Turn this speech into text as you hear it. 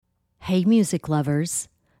Hey, music lovers.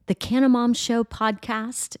 The Canamom Show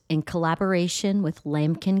podcast, in collaboration with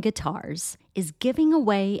Lambkin Guitars, is giving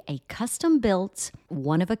away a custom-built,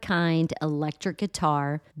 one-of-a-kind electric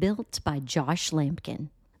guitar built by Josh Lambkin.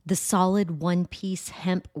 The solid one-piece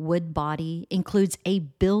hemp wood body includes a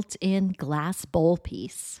built-in glass bowl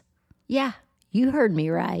piece. Yeah, you heard me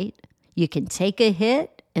right. You can take a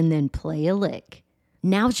hit and then play a lick.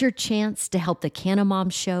 Now's your chance to help the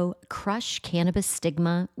Canamom Show crush cannabis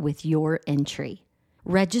stigma with your entry.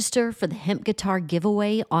 Register for the hemp guitar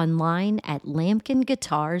giveaway online at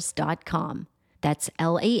lambkinguitars.com. That's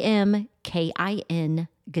LAMKIN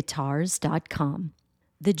guitars.com.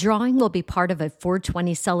 The drawing will be part of a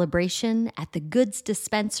 420 celebration at the Goods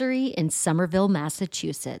Dispensary in Somerville,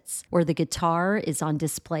 Massachusetts, where the guitar is on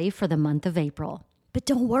display for the month of April. But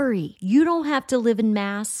don't worry, you don't have to live in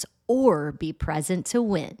Mass or be present to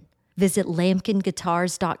win. Visit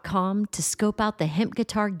lambkinguitars.com to scope out the hemp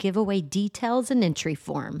guitar giveaway details and entry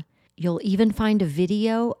form. You'll even find a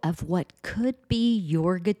video of what could be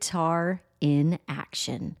your guitar in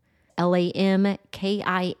action.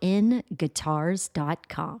 LAMKIN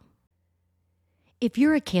guitars.com. If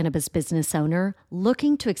you're a cannabis business owner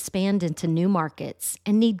looking to expand into new markets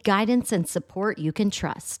and need guidance and support you can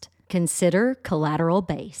trust, consider Collateral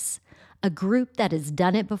Base, a group that has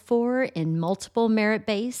done it before in multiple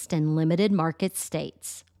merit-based and limited market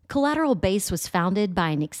states. Collateral Base was founded by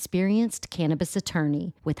an experienced cannabis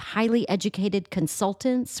attorney with highly educated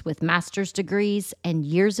consultants with master's degrees and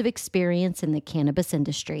years of experience in the cannabis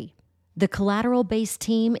industry. The Collateral Base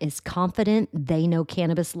team is confident they know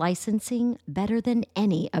cannabis licensing better than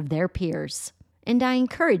any of their peers. And I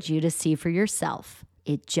encourage you to see for yourself.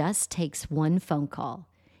 It just takes one phone call.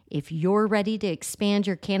 If you're ready to expand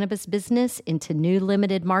your cannabis business into new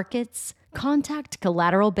limited markets, contact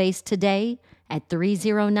Collateral Base today at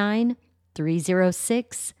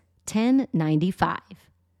 309-306-1095.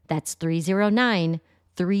 That's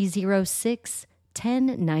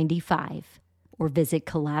 309-306-1095. Or visit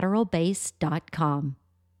collateralbase.com.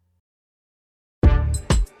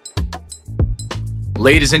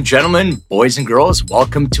 Ladies and gentlemen, boys and girls,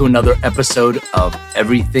 welcome to another episode of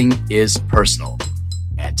Everything is Personal.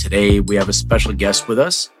 And today we have a special guest with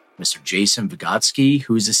us, Mr. Jason Vegotsky,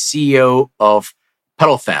 who is the CEO of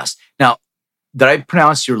Petalfast. Now, did I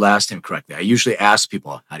pronounce your last name correctly? I usually ask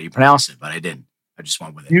people, how do you pronounce it? But I didn't. I just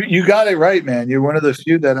went with it. You got it right, man. You're one of the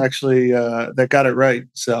few that actually that got it right.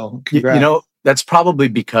 So congrats. You know, that's probably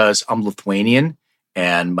because I'm Lithuanian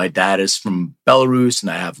and my dad is from Belarus and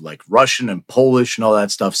I have like Russian and Polish and all that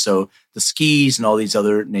stuff. So the skis and all these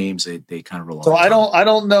other names, they kind of rely. So I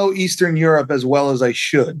don't know Eastern Europe as well as I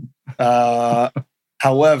should. However,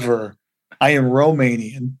 I am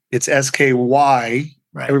Romanian. It's SKY.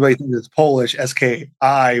 Right. Everybody thinks it's Polish.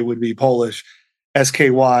 SKI would be Polish.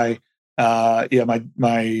 SKY. Yeah,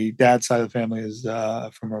 my dad's side of the family is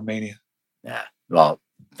from Romania. Yeah. Well,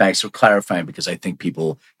 thanks for clarifying because I think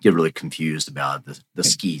people get really confused about the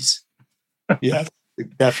skis. Yeah,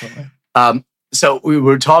 definitely. So we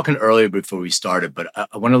were talking earlier before we started, but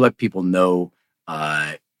I want to let people know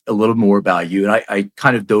a little more about you. And I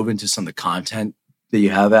kind of dove into some of the content that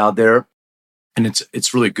you have out there, and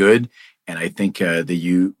it's really good. And I think that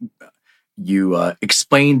you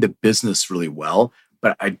explained the business really well,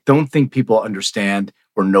 but I don't think people understand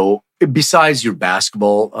or know, besides your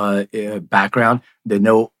basketball background, they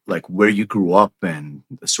know like where you grew up and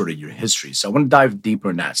sort of your history. So I want to dive deeper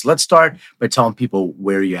in that. So let's start by telling people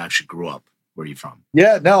where you actually grew up. Where are you from?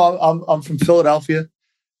 Yeah, no, I'm from Philadelphia.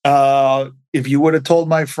 If you would have told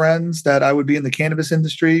my friends that I would be in the cannabis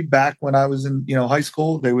industry back when I was in high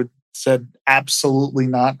school, they would said absolutely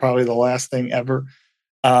not. Probably the last thing ever.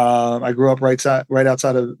 I grew up right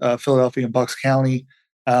outside of Philadelphia in Bucks County.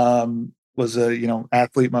 Was a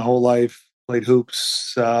athlete my whole life. Played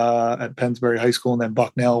hoops at Pennsbury High School and then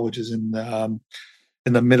Bucknell, which is in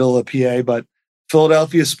the middle of PA. But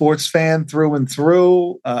Philadelphia sports fan through and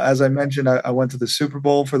through. As I mentioned, I went to the Super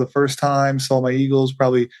Bowl for the first time. Saw my Eagles.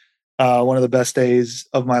 Probably one of the best days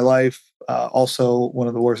of my life. Also, one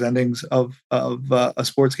of the worst endings of a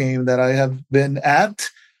sports game that I have been at.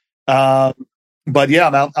 But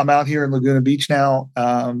yeah, I'm out here in Laguna Beach now.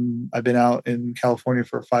 I've been out in California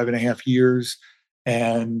for 5.5 years,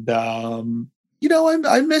 and I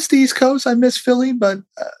miss the East Coast. I miss Philly, but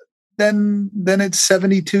then it's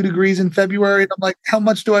 72 degrees in February, and I'm like, how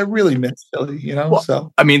much do I really miss Philly? Well,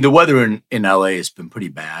 so I mean, the weather in LA has been pretty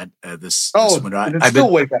bad this winter. It's still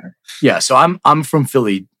way better. Yeah, so I'm from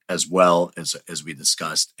Philly as well as we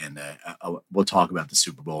discussed, and we'll talk about the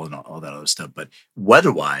Super Bowl and all that other stuff. But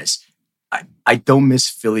weather-wise, I don't miss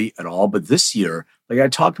Philly at all, but this year, like I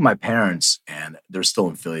talked to my parents, and they're still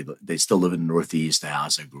in Philly. They still live in the Northeast, the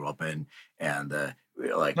house I grew up in, and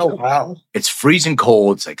we're like, Oh, wow. it's freezing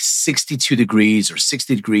cold. It's like 62 degrees or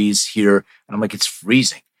 60 degrees here, and I'm like, it's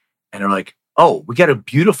freezing, and they're like, oh, we got a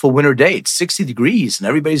beautiful winter day. It's 60 degrees, and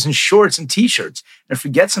everybody's in shorts and t-shirts. And I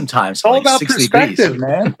forget sometimes, It's all like about 60 perspective, degrees.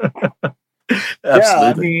 man. Yeah,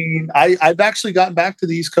 I mean, I've actually gotten back to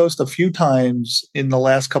the East Coast a few times in the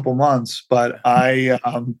last couple months, but I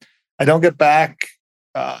don't get back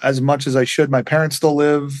as much as I should. My parents still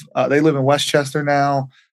live; they live in Westchester now.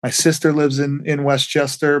 My sister lives in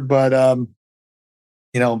Westchester, but I've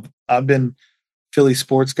been Philly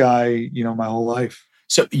sports guy, my whole life.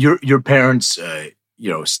 So your parents,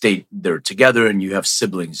 stayed there together, and you have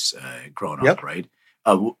siblings growing Yep. up, right?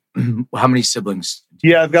 How many siblings?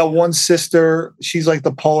 Yeah, I've got one sister. She's like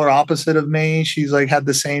the polar opposite of me. She's like had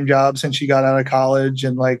the same job since she got out of college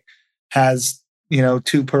and like has,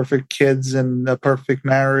 two perfect kids and a perfect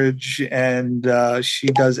marriage. And she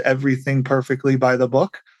does everything perfectly by the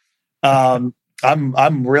book. I'm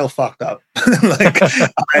real fucked up. Like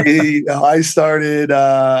I started,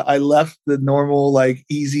 I left the normal, like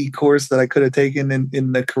easy course that I could have taken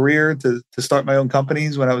in the career to start my own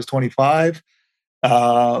companies when I was 25.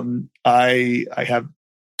 I have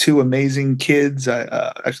two amazing kids,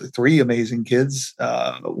 actually three amazing kids.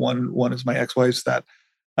 One is my ex-wife's that,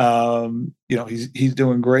 he's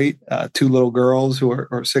doing great. Two little girls who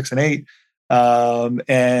are 6 and 8. Now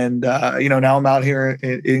I'm out here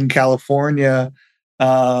in California,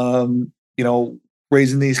 raising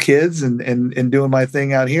these kids and doing my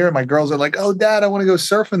thing out here. And my girls are like, "Oh, Dad, I want to go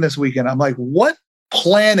surfing this weekend." I'm like, "What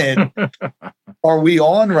planet are we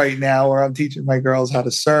on right now where I'm teaching my girls how to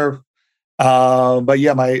surf?" But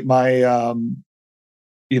yeah, my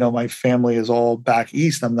family is all back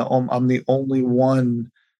east. I'm the only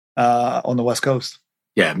one on the West Coast.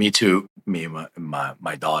 Yeah, me too. Me and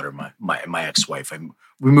my daughter, my ex-wife.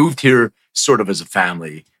 We moved here sort of as a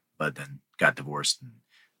family, but then got divorced. And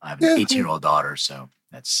I have an 18-year-old daughter, so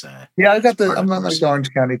that's yeah. I'm not like the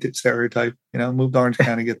Orange County stereotype. Moved to Orange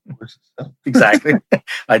County, get divorced. So. Exactly.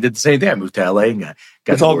 I did the same thing. I moved to LA and got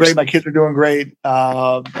it's all great. My kids are doing great,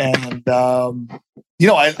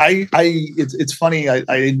 it's funny.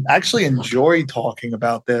 I actually enjoy talking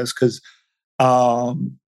about this because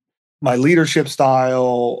my leadership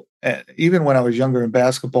style, even when I was younger in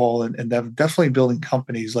basketball and definitely building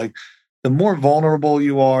companies, like the more vulnerable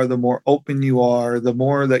you are, the more open you are, the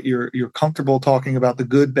more that you're comfortable talking about the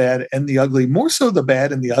good, bad, and the ugly, more so the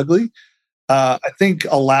bad and the ugly. I think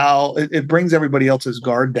it brings everybody else's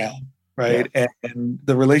guard down, right? Yeah. And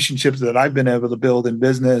the relationships that I've been able to build in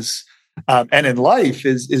business and in life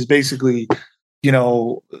is basically,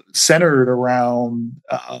 centered around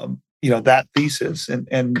that thesis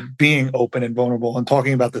and being open and vulnerable and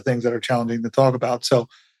talking about the things that are challenging to talk about. So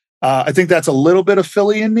I think that's a little bit of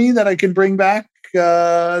Philly in me that I can bring back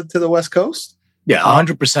to the West Coast. Yeah,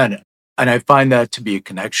 100%. And I find that to be a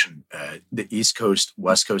connection. The East Coast,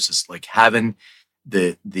 West Coast is like having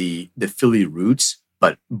the Philly roots,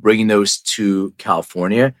 but bringing those to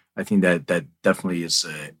California, I think that definitely is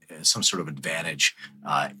some sort of advantage.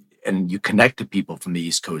 And you connect to people from the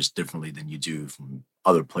East Coast differently than you do from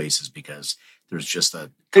other places because there's just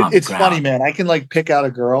a common it's ground. Funny, man. I can like pick out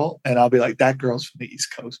a girl and I'll be like, that girl's from the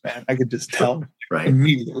East Coast, man. I could just tell right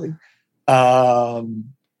immediately.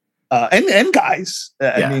 And guys,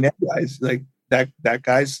 I mean, guys like that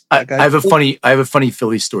guy's. I have a funny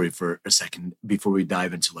Philly story for a second before we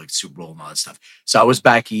dive into like Super Bowl and all that stuff. So I was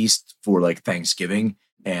back east for like Thanksgiving,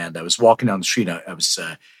 and I was walking down the street. I was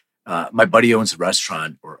my buddy owned a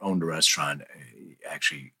restaurant.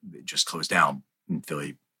 Actually, it just closed down in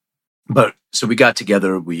Philly. But so we got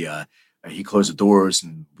together. He closed the doors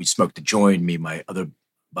and we smoked a joint. Me and my other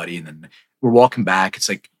buddy, and then we're walking back. It's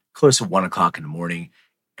like close to 1 o'clock in the morning.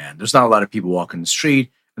 And there's not a lot of people walking the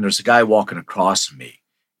street. And there's a guy walking across from me.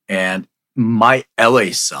 And my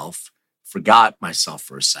LA self forgot myself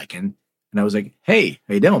for a second. And I was like, "Hey,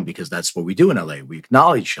 how you doing?" Because that's what we do in LA. We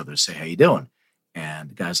acknowledge each other, say, "How you doing?" And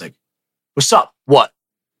the guy's like, "What's up? What?"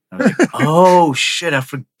 And I was like, "Oh, shit, I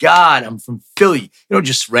forgot. I'm from Philly."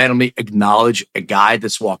 Just randomly acknowledge a guy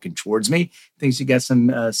that's walking towards me. Thinks you got some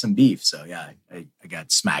beef. So, yeah, I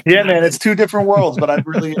got smacked. Yeah, man, it's two different worlds, but I've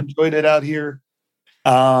really enjoyed it out here.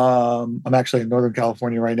 I'm actually in Northern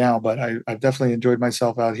California right now, but I've definitely enjoyed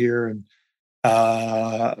myself out here, and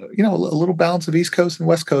a little balance of East Coast and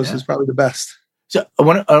West Coast is probably the best. So I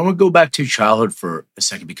want to go back to childhood for a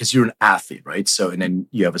second because you're an athlete, right? So and then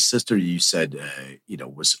you have a sister you said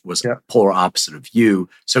was a polar opposite of you.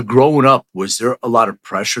 So growing up, was there a lot of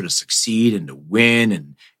pressure to succeed and to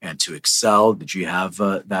win and to excel? Did you have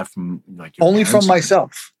that from like your Only parents? from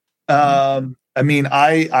myself. I mean,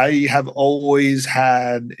 I have always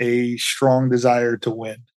had a strong desire to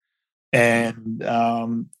win.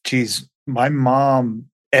 And geez, my mom,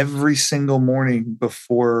 every single morning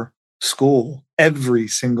before school, every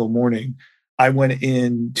single morning, I went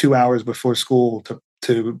in 2 hours before school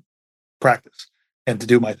to practice and to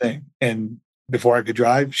do my thing. And before I could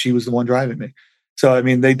drive, she was the one driving me. So I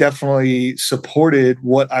mean, they definitely supported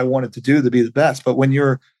what I wanted to do to be the best. But when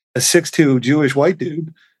you're a 6'2" Jewish white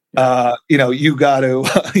dude, you know, you got to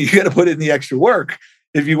you got to put in the extra work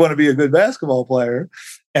if you want to be a good basketball player.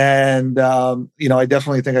 And you know, I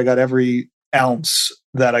definitely think I got every ounce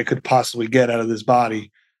that I could possibly get out of this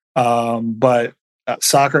body. But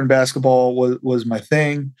soccer and basketball was my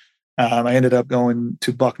thing. I ended up going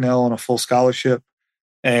to Bucknell on a full scholarship,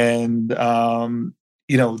 and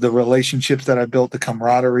you know, the relationships that I built, the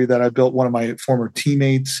camaraderie that I built. One of my former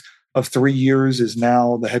teammates of 3 years is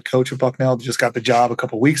now the head coach of Bucknell. Just got the job a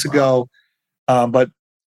couple of weeks ago. But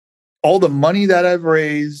all the money that I've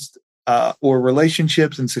raised or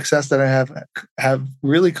relationships and success that I have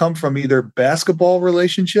really come from either basketball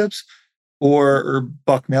relationships or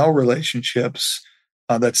Bucknell relationships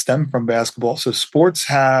that stem from basketball. So sports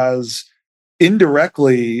has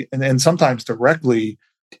indirectly and sometimes directly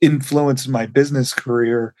influenced my business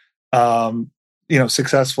career. You know,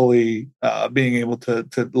 successfully being able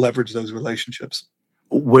to leverage those relationships.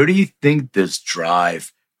 Where do you think this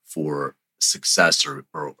drive for success or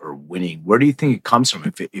winning, where do you think it comes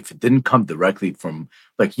from? If it didn't come directly from,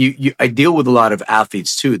 like, I deal with a lot of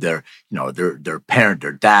athletes too. Their parent,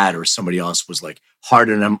 their dad or somebody else was like hard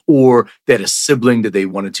on them, or they had a sibling that they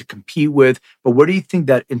wanted to compete with. But where do you think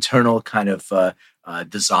that internal kind of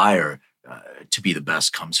desire to be the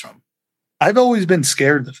best comes from? I've always been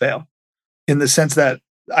scared to fail, in the sense that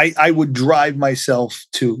I would drive myself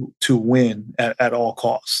to win at all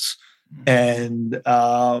costs. And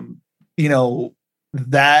you know,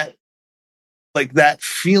 that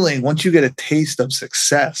feeling, once you get a taste of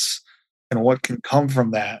success and what can come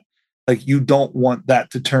from that, like, you don't want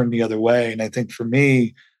that to turn the other way. And I think for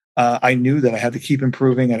me, I knew that I had to keep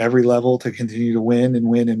improving at every level to continue to win and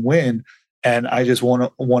win and win. And I just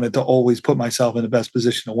wanted to always put myself in the best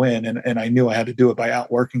position to win. And I knew I had to do it by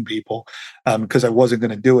outworking people, because I wasn't going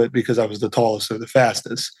to do it because I was the tallest or the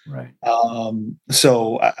fastest. Right.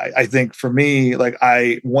 So I think for me, like,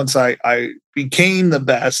 once I became the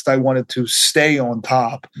best, I wanted to stay on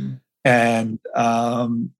top. And,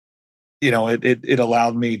 you know, it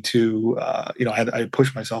allowed me to, you know, I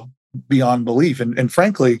pushed myself beyond belief. And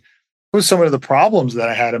frankly, it was some of the problems that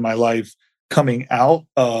I had in my life coming out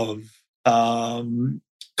of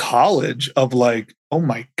college, of like, oh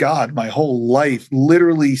my God, my whole life,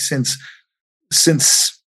 literally since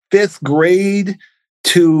fifth grade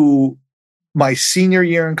to my senior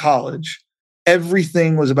year in college,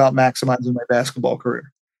 everything was about maximizing my basketball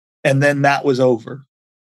career. And then that was over.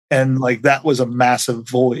 And like, that was a massive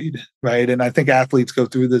void. Right. And I think athletes go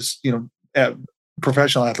through this, you know,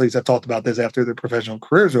 professional athletes have talked about this after their professional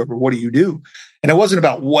careers are over. What do you do? And it wasn't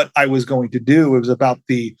about what I was going to do. It was about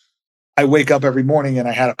I wake up every morning and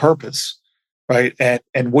I had a purpose, right?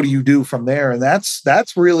 And what do you do from there? And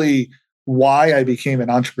that's really why I became an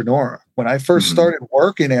entrepreneur. When I first started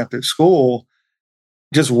working after school,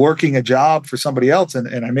 just working a job for somebody else,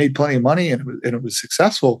 and I made plenty of money and it was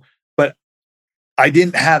successful, but I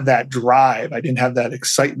didn't have that drive. I didn't have that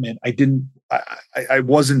excitement. I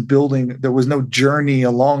wasn't building. There was no journey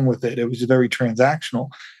along with it. It was very transactional.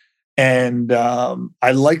 And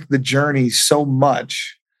I liked the journey so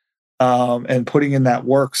much, and putting in that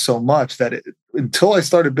work so much, that until I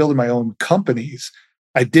started building my own companies,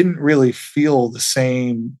 I didn't really feel the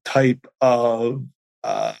same type of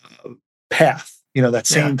path, you know, that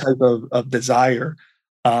same type of desire.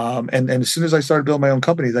 And as soon as I started building my own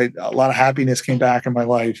companies, a lot of happiness came back in my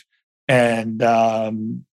life, and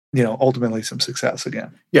you know, ultimately some success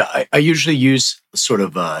again. Yeah, I usually use sort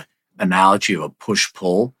of a analogy of a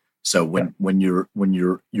push-pull. So when you're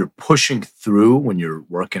pushing through, when you're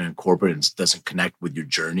working in corporate and it doesn't connect with your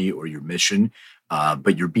journey or your mission,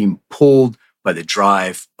 but you're being pulled by the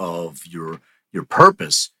drive of your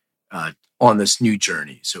purpose on this new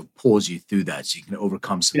journey. So it pulls you through that, so you can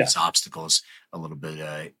overcome some of these obstacles a little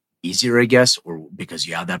bit easier, I guess, or because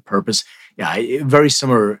you have that purpose. Yeah, very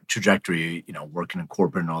similar trajectory. You know, working in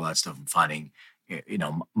corporate and all that stuff, and finding, you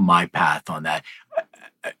know, my path on that.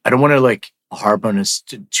 I don't want to like harp on this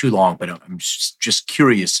too long, but I'm just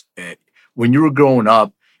curious. When you were growing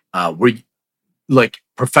up, were you, like,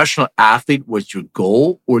 professional athlete was your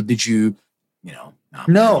goal, or did you, you know,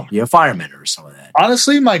 No, be a fireman or some of that?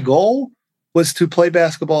 honestly, my goal was to play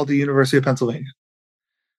basketball at the University of Pennsylvania.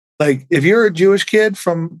 Like, if you're a Jewish kid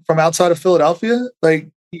from outside of Philadelphia, like,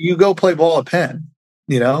 you go play ball at Penn,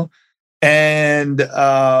 you know? And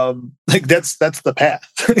like, that's the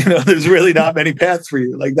path. You know, there's really not many paths for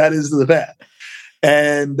you. Like, that is the path.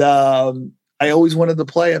 And I always wanted to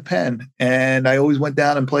play at Penn, and I always went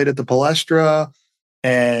down and played at the Palestra,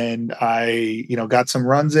 and I, you know, got some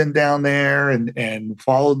runs in down there and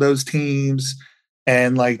followed those teams,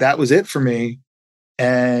 and like, that was it for me.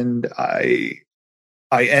 And I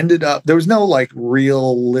ended up, there was no like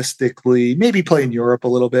realistically, maybe play in Europe a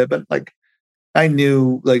little bit, but like, I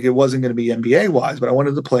knew like it wasn't going to be NBA wise, but I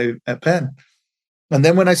wanted to play at Penn. And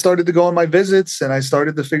then when I started to go on my visits and I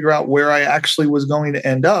started to figure out where I actually was going to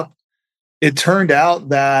end up, it turned out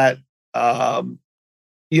that,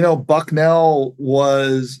 you know, Bucknell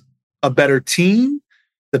was a better team.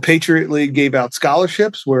 The Patriot League gave out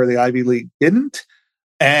scholarships where the Ivy League didn't.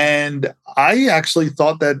 And I actually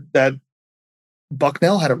thought that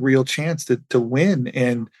Bucknell had a real chance to win.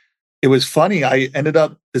 And it was funny. I ended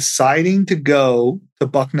up deciding to go to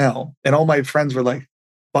Bucknell, and all my friends were like,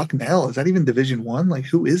 Bucknell, is that even Division I? Like,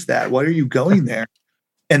 who is that? Why are you going there?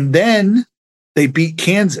 And then they beat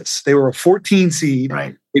Kansas. They were a 14 seed.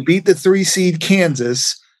 Right. They beat the 3 seed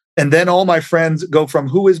Kansas. And then all my friends go from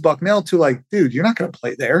who is Bucknell to like, dude, you're not going to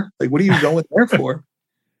play there. Like, what are you going there for?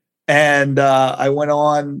 And I went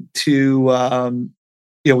on to,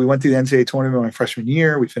 you know, we went to the NCAA tournament my freshman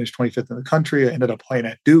year. We finished 25th in the country. I ended up playing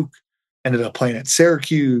at Duke, ended up playing at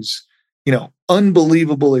Syracuse, you know,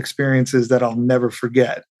 unbelievable experiences that I'll never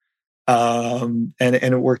forget. And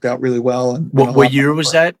it worked out really well. And what year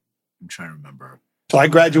was that? I'm trying to remember. So I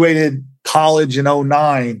graduated college in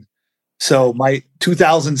 2009. So my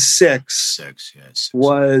 2006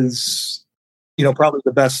 was, you know, probably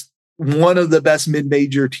one of the best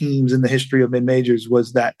mid-major teams in the history of mid-majors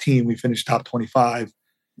was that team. We finished top 25.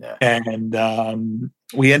 Yeah. And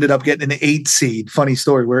we ended up getting an 8 seed. Funny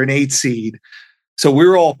story. We're an 8 seed. So we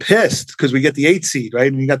were all pissed because we get the 8 seed, right?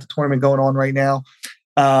 And we got the tournament going on right now.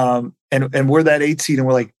 And we're that 8 seed, and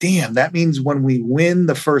we're like, damn, that means when we win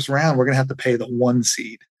the first round, we're going to have to pay the 1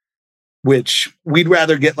 seed, which we'd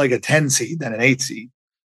rather get like a 10 seed than an 8 seed.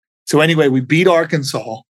 So anyway, we beat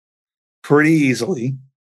Arkansas pretty easily.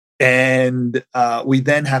 And we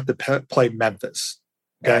then have to play Memphis.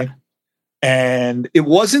 Okay. Yeah. And it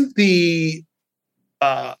wasn't the,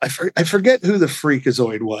 I forget who the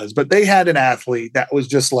freakazoid was, but they had an athlete that was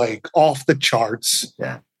just like off the charts.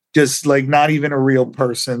 Yeah. Just like not even a real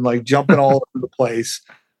person, like jumping all over the place.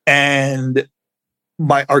 And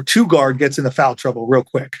our 2 guard gets into foul trouble real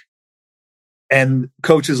quick. And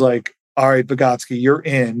coach is like, all right, Vegotsky, you're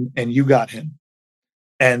in, and you got him.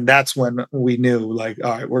 And that's when we knew, like,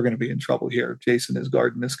 all right, we're going to be in trouble here. Jason is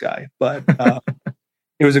guarding this guy. But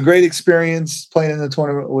it was a great experience playing in the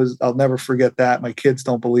tournament. I'll never forget that. My kids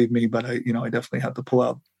don't believe me, but I definitely have to pull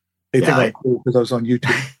out. They think I'm cool because I was on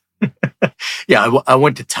YouTube. Yeah, I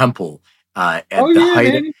went to Temple at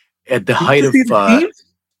the height of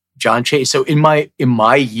John Chase. So in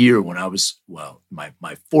my year when I was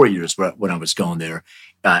my 4 years when I was going there,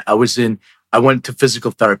 I went to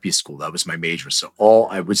physical therapy school. That was my major. So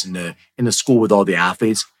I was in the school with all the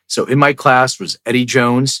athletes. So in my class was Eddie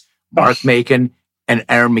Jones, Mark Macon, and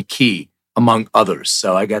Aaron McKee, among others.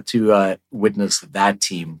 So I got to witness that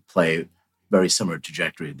team play very similar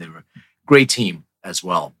trajectory. They were a great team as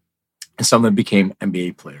well. And some of them became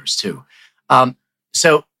NBA players too.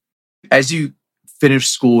 So as you finish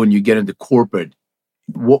school and you get into corporate,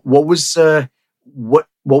 what was the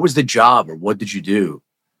job, or what did you do?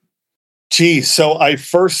 Geez, so I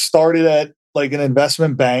first started at like an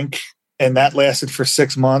investment bank, and that lasted for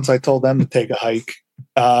 6 months. I told them to take a hike.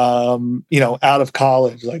 Out of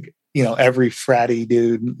college, like, every fratty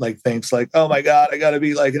dude like thinks like, oh my God, I got to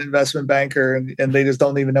be like an investment banker. And they just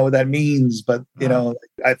don't even know what that means. But,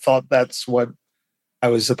 I thought that's what I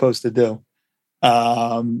was supposed to do.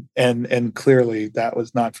 And clearly that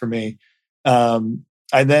was not for me.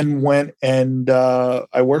 I then went and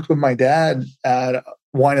I worked with my dad at a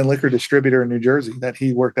wine and liquor distributor in New Jersey that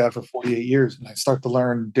he worked at for 48 years. And I started to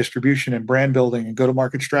learn distribution and brand building and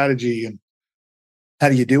go-to-market strategy and how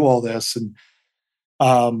do you do all this? And,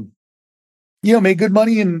 made good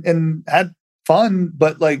money and had fun,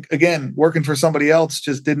 but like, again, working for somebody else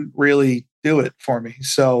just didn't really do it for me.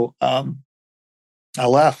 So I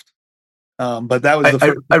left. But that was the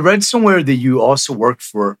first. I read somewhere that you also worked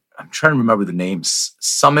for, I'm trying to remember the names,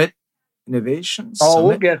 Summit Innovations. Oh, Summit?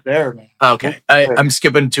 We'll get there, man. Okay. I'm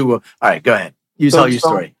skipping to, all right, go ahead. Tell your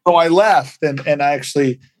story. So I left and I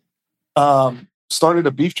actually started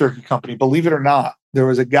a beef jerky company. Believe it or not, there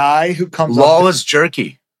was a guy who comes Lawless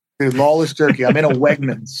Jerky. Dude, Lawless Jerky. I'm in a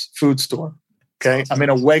Wegmans food store. Okay. I'm in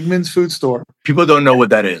a Wegmans food store. People don't know what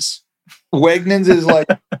that is. Wegmans is like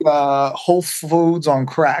Whole Foods on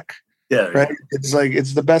crack. Yeah. Right.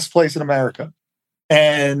 It's the best place in America.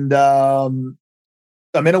 And I'm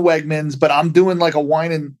in a Wegmans, but I'm doing like a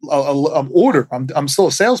wine and order. I'm still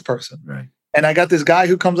a salesperson. Right. And I got this guy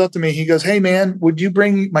who comes up to me. He goes, "Hey man, would you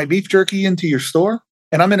bring my beef jerky into your store?"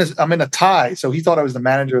 And I'm in a tie, so he thought I was the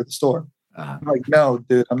manager of the store. I'm like, "No,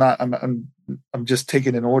 dude, I'm not. I'm just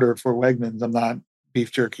taking an order for Wegmans. I'm not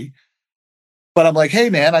beef jerky." But I'm like, "Hey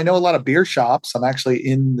man, I know a lot of beer shops. I'm actually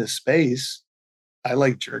in this space. I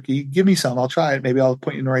like jerky. Give me some. I'll try it. Maybe I'll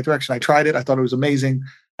point you in the right direction." I tried it. I thought it was amazing.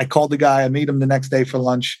 I called the guy. I met him the next day for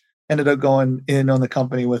lunch. Ended up going in on the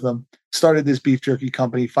company with him. Started this beef jerky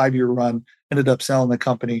company, 5-year run. Ended up selling the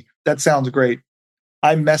company. That sounds great.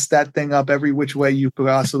 I messed that thing up every which way you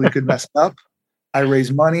possibly could mess it up. I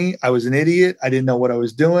raised money. I was an idiot. I didn't know what I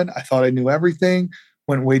was doing. I thought I knew everything.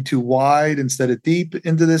 Went way too wide instead of deep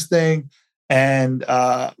into this thing. And,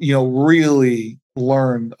 really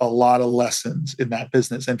learned a lot of lessons in that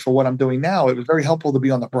business. And for what I'm doing now, it was very helpful to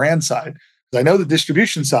be on the brand side. Because I know the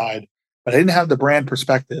distribution side, but I didn't have the brand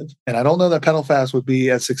perspective. And I don't know that Petalfast would be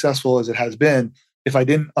as successful as it has been if I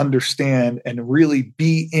didn't understand and really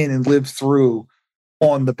be in and live through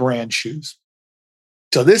on the brand shoes.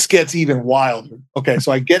 So this gets even wilder. Okay,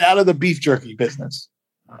 so I get out of the beef jerky business.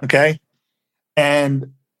 Okay.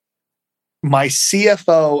 And my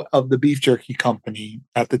CFO of the beef jerky company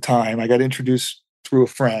at the time, I got introduced through a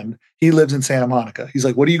friend. He lives in Santa Monica. He's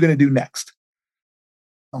like, "What are you going to do next?"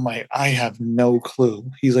 I'm like, "I have no clue."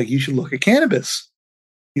 He's like, "You should look at cannabis."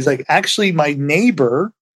 He's like, "Actually, my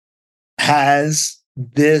neighbor has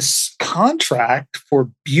this contract for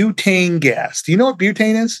butane gas." Do you know what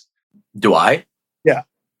butane is? Do I? Yeah.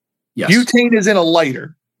 Yes. Butane is in a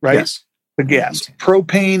lighter, right? Yes. The gas.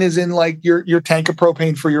 Propane is in like your tank of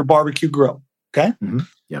propane for your barbecue grill. Okay. Mm-hmm.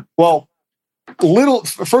 Yep. Well,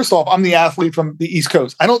 first off, I'm the athlete from the East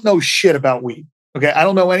Coast. I don't know shit about weed. Okay. I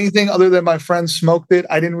don't know anything other than my friends smoked it.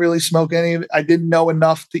 I didn't really smoke any of it. I didn't know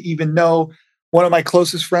enough to even know. One of my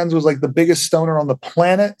closest friends was like the biggest stoner on the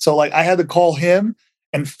planet. So like I had to call him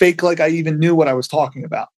and fake like I even knew what I was talking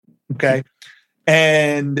about. Okay.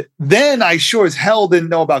 And then I sure as hell didn't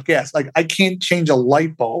know about gas. Like I can't change a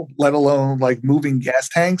light bulb, let alone like moving gas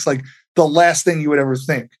tanks. Like the last thing you would ever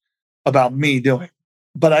think about me doing.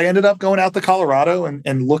 But I ended up going out to Colorado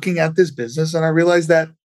and looking at this business. And I realized that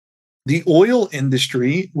the oil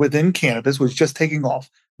industry within cannabis was just taking off.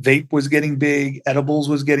 Vape was getting big. Edibles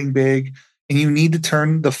was getting big. And you need to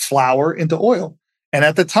turn the flower into oil. And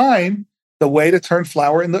at the time, the way to turn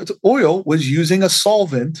flour into oil was using a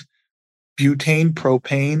solvent, butane,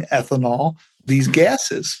 propane, ethanol, these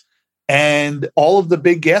gases. And all of the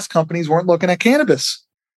big gas companies weren't looking at cannabis.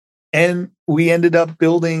 And we ended up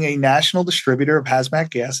building a national distributor of hazmat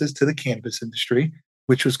gases to the cannabis industry,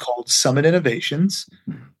 which was called Summit Innovations.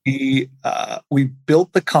 We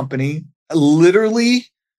built the company, literally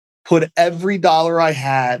put every dollar I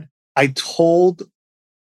had. I told,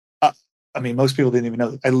 most people didn't even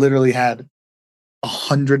know that. I literally had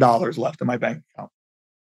 $100 left in my bank account.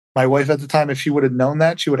 My wife at the time, if she would have known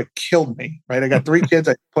that, she would have killed me, right? I got 3 kids.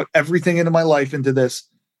 I put everything into my life into this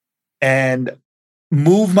and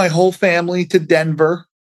moved my whole family to Denver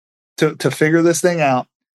to figure this thing out.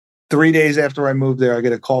 3 days after I moved there, I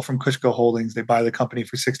get a call from Kushko Holdings. They buy the company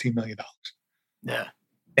for $16 million. Yeah.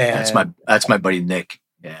 And that's my buddy, Nick.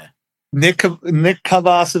 Yeah. Nick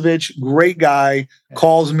Kovacevic, great guy,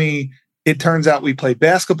 calls me. It turns out we played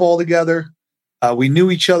basketball together. We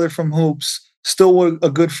knew each other from hoops. Still a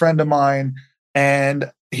good friend of mine.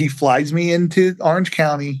 And he flies me into Orange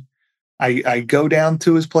County. I go down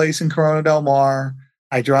to his place in Corona Del Mar.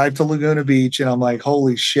 I drive to Laguna Beach, and I'm like,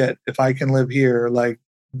 holy shit, if I can live here, like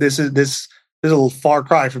this is a little far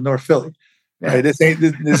cry from North Philly. Yeah. Right? This ain't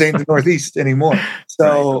the Northeast anymore.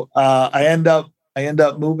 So I end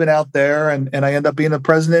up moving out there, and I end up being the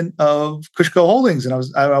president of Kushko Holdings, and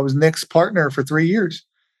I was Nick's partner for 3 years.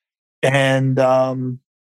 And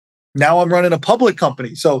now I'm running a public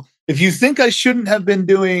company. So if you think I shouldn't have been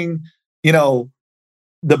doing,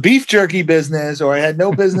 the beef jerky business, or I had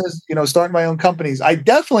no business, starting my own companies, I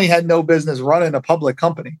definitely had no business running a public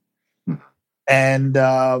company. And,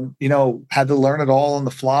 had to learn it all on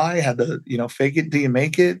the fly, had to, fake it till you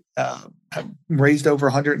make it, raised over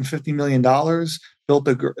 $150 million, built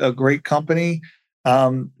a great company,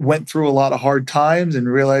 went through a lot of hard times and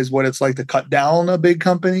realized what it's like to cut down a big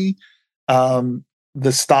company.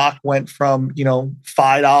 The stock went from,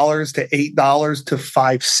 $5 to $8 to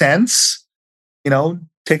 5 cents,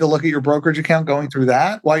 take a look at your brokerage account going through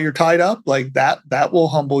that while you're tied up. Like that will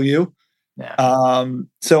humble you. Yeah.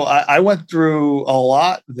 So I went through a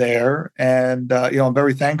lot there, and I'm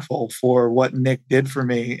very thankful for what Nick did for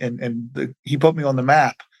me, and he put me on the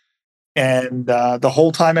map. And the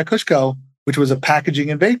whole time at Cushco, which was a packaging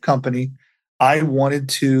and vape company, I wanted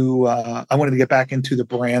to get back into the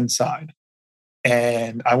brand side,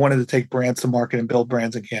 and I wanted to take brands to market and build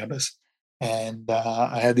brands in cannabis. And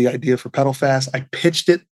I had the idea for Petalfast. I pitched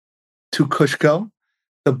it to Cushco.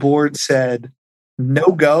 The board said, no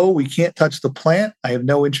go. We can't touch the plant. I have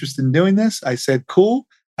no interest in doing this. I said, cool.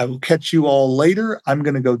 I will catch you all later. I'm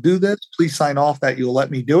going to go do this. Please sign off that you'll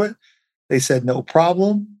let me do it. They said, no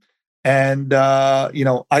problem. And,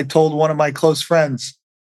 I told one of my close friends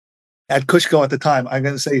at Cushco at the time,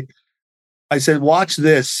 I said, watch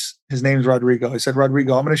this. His name's Rodrigo. I said,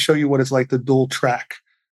 Rodrigo, I'm going to show you what it's like to dual track.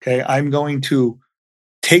 Okay. I'm going to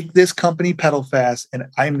take this company, Petalfast, and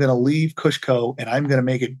I'm going to leave Cushco, and I'm going to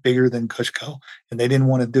make it bigger than Cushco. And they didn't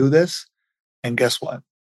want to do this. And guess what?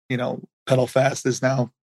 Petalfast is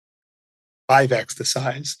now 5x the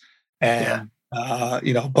size. And,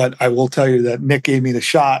 but I will tell you that Nick gave me the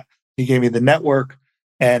shot. He gave me the network,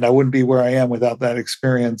 and I wouldn't be where I am without that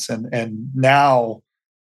experience. And now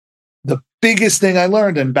the biggest thing I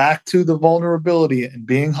learned, and back to the vulnerability and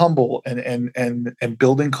being humble and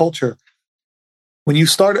building culture. When you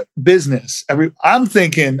start a business, I'm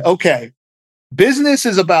thinking, okay, business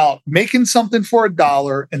is about making something for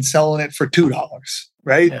 $1 and selling it for $2,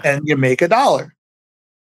 right? Yeah. And you make $1.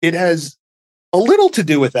 It has a little to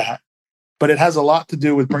do with that, but it has a lot to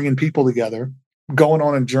do with bringing people together, going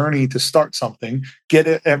on a journey to start something, get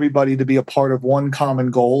everybody to be a part of one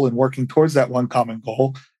common goal and working towards that one common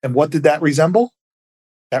goal. And what did that resemble?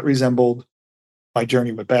 That resembled my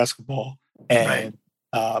journey with basketball. And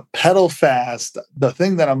Petalfast, the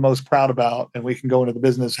thing that I'm most proud about, and we can go into the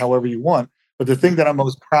business however you want, but the thing that I'm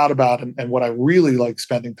most proud about and what I really like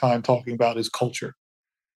spending time talking about is culture.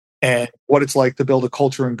 And what it's like to build a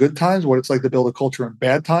culture in good times, what it's like to build a culture in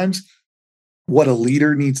bad times, what a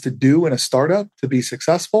leader needs to do in a startup to be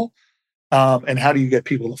successful, and how do you get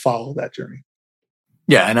people to follow that journey?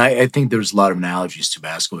 Yeah, and I think there's a lot of analogies to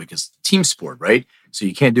basketball because it's a team sport, right? So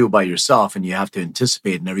you can't do it by yourself, and you have to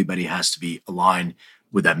anticipate, and everybody has to be aligned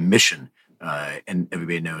with that mission, and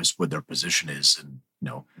everybody knows what their position is and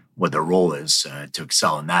what their role is to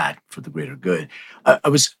excel in that for the greater good. I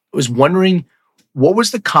was wondering, what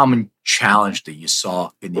was the common challenge that you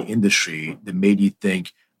saw in the industry that made you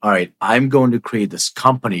think, all right, I'm going to create this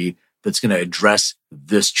company that's going to address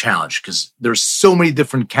this challenge? Because there's so many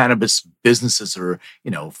different cannabis businesses, or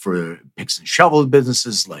for picks and shovel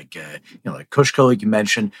businesses like like Cushco, like you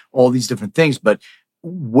mentioned, all these different things. But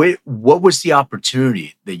what was the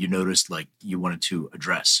opportunity that you noticed, like you wanted to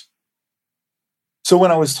address? So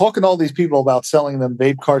when I was talking to all these people about selling them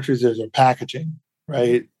vape cartridges or packaging,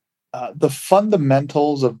 right? The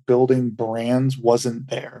fundamentals of building brands wasn't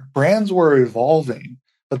there. Brands were evolving,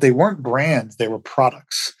 but they weren't brands; they were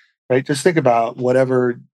products. Right? Just think about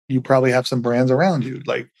whatever, you probably have some brands around you.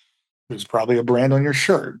 Like there's probably a brand on your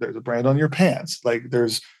shirt. There's a brand on your pants. Like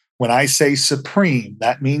when I say Supreme,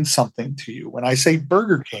 that means something to you. When I say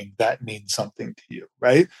Burger King, that means something to you.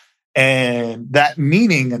 Right? And that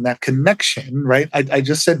meaning and that connection, right? I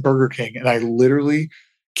just said Burger King, and I literally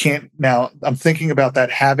can't. Now I'm thinking about that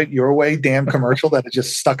Have It Your Way damn commercial that had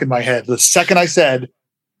just stuck in my head. The second I said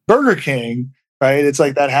Burger King, right? It's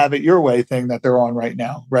like that Have It Your Way thing that they're on right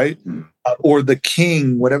now, right? Or the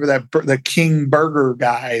King, whatever the King Burger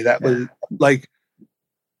guy that was like,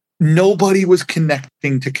 nobody was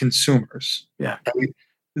connecting to consumers. Yeah. Right?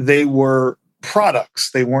 They were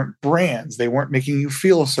products. They weren't brands. They weren't making you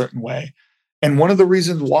feel a certain way. And one of the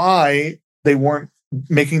reasons why they weren't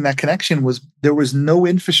making that connection was there was no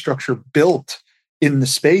infrastructure built in the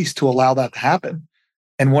space to allow that to happen.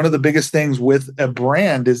 And one of the biggest things with a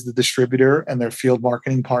brand is the distributor and their field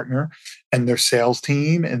marketing partner and their sales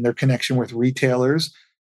team and their connection with retailers.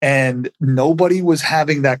 And nobody was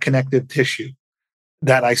having that connective tissue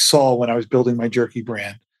that I saw when I was building my jerky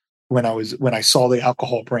brand, when I saw the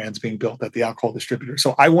alcohol brands being built at the alcohol distributor.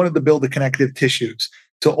 So I wanted to build the connective tissues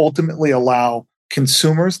to ultimately allow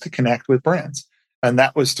consumers to connect with brands. And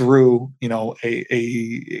that was through,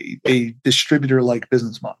 a distributor-like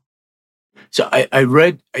business model. So I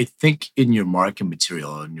read, I think in your marketing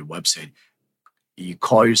material on your website, you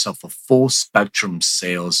call yourself a full spectrum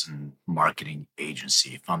sales and marketing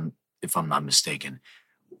agency, if I'm not mistaken.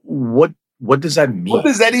 What does that mean? What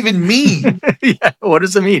does that even mean? Yeah, what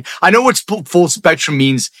does it mean? I know what full spectrum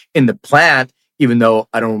means in the plant, even though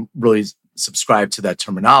I don't really subscribe to that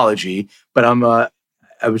terminology. But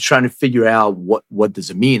I was trying to figure out what does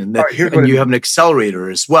it mean, and then All right, here's and what it you have means. an accelerator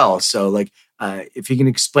as well. So like, if you can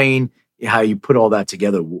explain how you put all that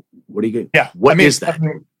together, what are you? Yeah, What is that?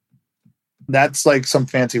 That's like some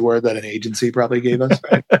fancy word that an agency probably gave us,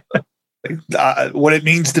 right? What it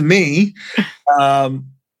means to me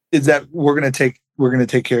is that we're going to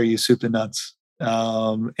take care of you soup to nuts.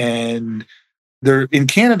 And there in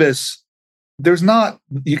cannabis,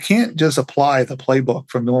 you can't just apply the playbook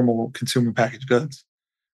from normal consumer packaged goods,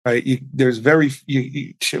 right?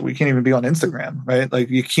 Shit, we can't even be on Instagram, right? Like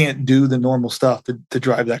you can't do the normal stuff to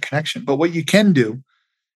drive that connection. But what you can do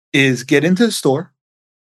is get into the store,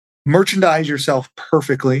 merchandise yourself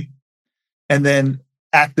perfectly, and then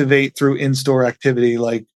activate through in-store activity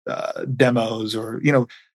like demos, or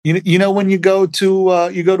when you go to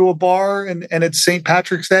a bar and it's St.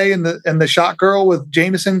 Patrick's Day and the shot girl with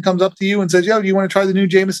Jameson comes up to you and says, "Yo, do you want to try the new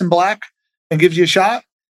Jameson Black?" and gives you a shot,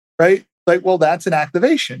 right? Like, well, that's an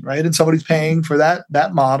activation, right? And somebody's paying for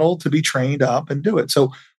that model to be trained up and do it.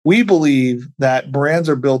 So we believe that brands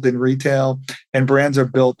are built in retail and brands are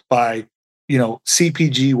built by,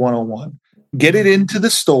 CPG 101. Get it into the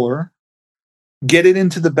store, get it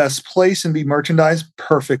into the best place and be merchandised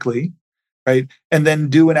perfectly, right? And then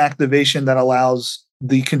do an activation that allows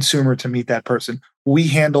the consumer to meet that person. We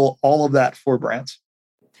handle all of that for brands.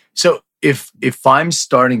 So if I'm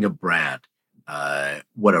starting a brand,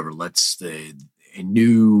 whatever, let's say a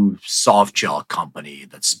new soft gel company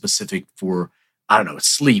that's specific for, I don't know,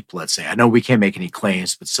 sleep, let's say. I know we can't make any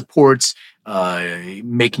claims, but supports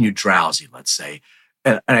making you drowsy, let's say.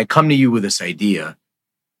 And I come to you with this idea.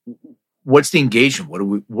 What's the engagement? What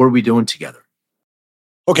are we doing together?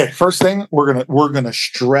 Okay, first thing, we're gonna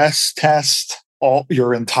stress test all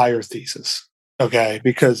your entire thesis. Okay,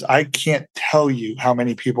 because I can't tell you how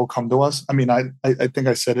many people come to us. I mean, I think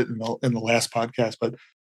I said it in the last podcast, but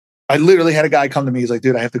I literally had a guy come to me. He's like,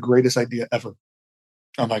 "Dude, I have the greatest idea ever."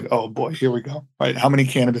 I'm like, "Oh boy, here we go." Right? How many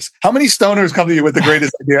stoners come to you with the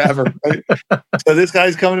greatest idea ever? Right? So this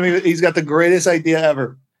guy's coming to me. He's got the greatest idea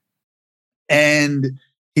ever, and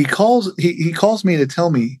he calls me to tell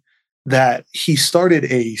me that he started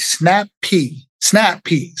a snap peas,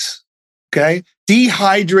 okay,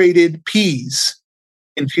 dehydrated peas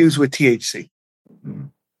infused with THC.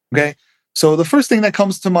 Okay, so the first thing that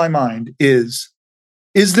comes to my mind is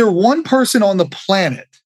there one person on the planet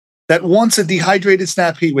that wants a dehydrated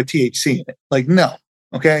snap pea with THC in it? Like, no.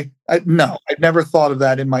 Okay, no, I've never thought of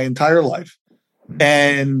that in my entire life.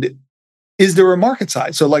 And is there a market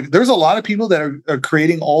size? So like, there's a lot of people that are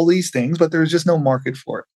creating all these things, but there's just no market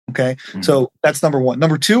for it. Okay. Mm-hmm. So that's number one.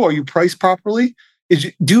 Number two, are you priced properly?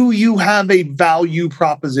 Do you have a value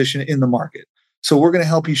proposition in the market? So we're going to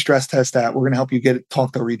help you stress test that. We're going to help you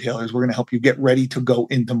talk to retailers. We're going to help you get ready to go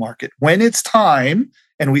into market. When it's time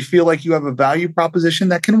and we feel like you have a value proposition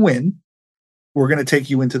that can win, we're going to take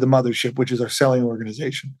you into the mothership, which is our selling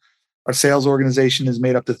organization. Our sales organization is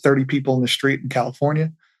made up to 30 people in the street in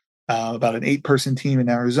California, about an 8-person team in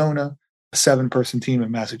Arizona, a 7-person team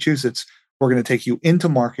in Massachusetts. We're going to take you into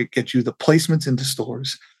market, get you the placements into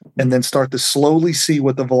stores, and then start to slowly see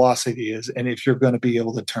what the velocity is and if you're going to be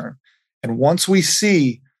able to turn. And once we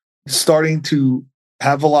see starting to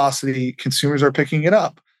have velocity, consumers are picking it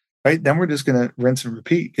up, right? Then we're just going to rinse and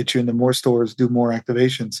repeat, get you into more stores, do more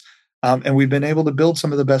activations. And we've been able to build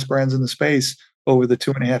some of the best brands in the space over the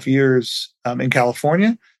 2.5 years in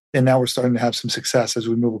California. And now we're starting to have some success as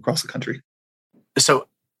we move across the country. So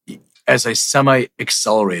as a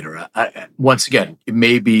semi-accelerator, once again, it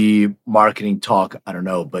may be marketing talk, I don't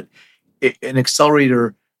know, but an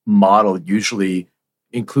accelerator model usually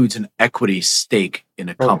includes an equity stake in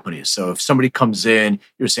a company. So if somebody comes in,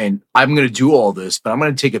 you're saying, I'm going to do all this, but I'm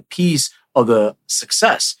going to take a piece of the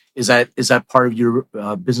success. Is that part of your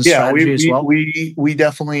business strategy as well? We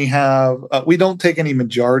definitely have. We don't take any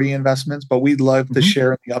majority investments, but we'd love to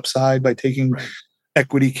share in the upside by taking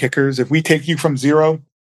equity kickers. If we take you from 0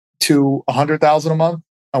 to 100,000 a month,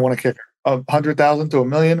 I want a kicker. 100,000 to $1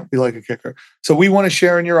 million, we like a kicker. So we want to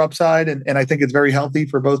share in your upside, and I think it's very healthy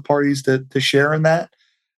for both parties to share in that.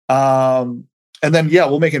 And then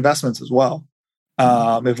we'll make investments as well.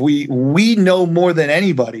 If we know more than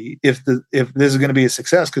anybody if this is going to be a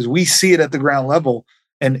success, because we see it at the ground level,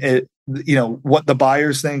 and what the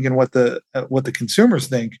buyers think and what the consumers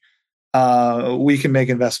think, we can make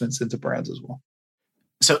investments into brands as well.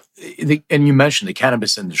 So, and you mentioned the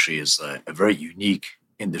cannabis industry is a very unique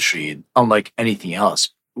industry. Unlike anything else,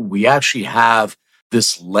 we actually have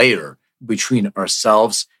this layer between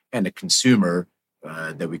ourselves and the consumer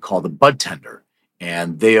that we call the bud tender,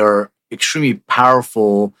 and they are extremely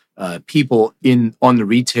powerful people in the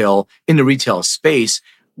retail space.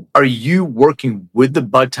 Are you working with the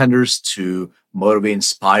bud tenders to motivate,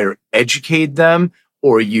 inspire, educate them,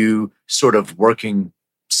 or are you sort of working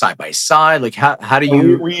side by side? Like how do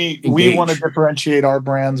We you we want to engage? differentiate our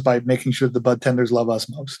brands by making sure the bud tenders love us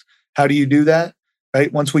most. How do you do that?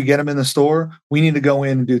 Right. Once we get them in the store, we need to go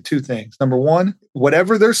in and do two things. Number one,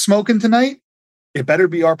 whatever they're smoking tonight, it better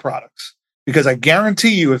be our products. Because I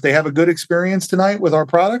guarantee you, if they have a good experience tonight with our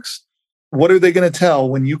products, what are they going to tell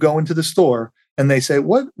when you go into the store and they say,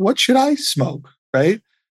 what should I smoke? Right.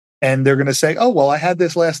 And they're going to say, oh, well, I had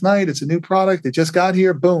this last night. It's a new product. It just got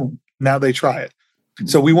here. Boom. Now they try it.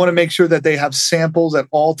 So we want to make sure that they have samples at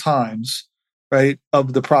all times, right,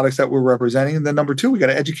 of the products that we're representing. And then number two, we got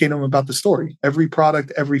to educate them about the story. Every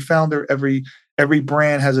product, every founder, every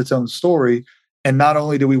brand has its own story. And not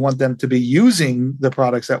only do we want them to be using the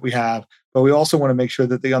products that we have, but we also want to make sure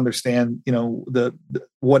that they understand, the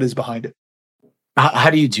what is behind it. How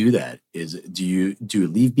do you do that? Do you do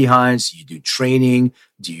leave behinds? Do you do training?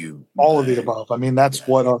 Do you All of the above? I mean, that's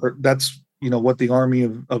what the army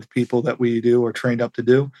of people that we do are trained up to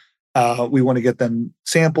do. We want to get them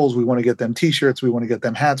samples. We want to get them T-shirts. We want to get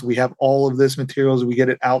them hats. We have all of this materials. We get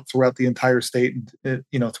it out throughout the entire state, and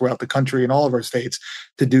throughout the country and all of our states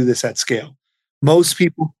to do this at scale. Most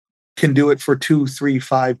people can do it for 2, 3,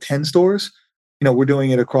 5, 10 stores. We're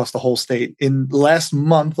doing it across the whole state. In last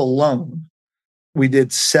month alone, we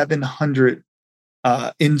did 700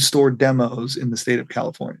 in-store demos in the state of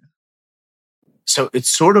California. So it's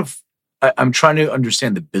sort of, I'm trying to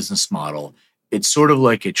understand the business model. It's sort of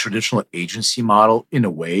like a traditional agency model in a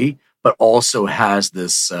way, but also has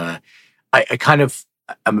this, I'm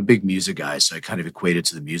a big music guy, so I kind of equate it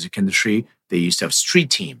to the music industry. They used to have street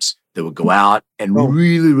teams that would go out and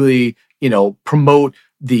really, really, promote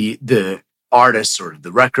the artists or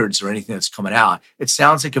the records or anything that's coming out. It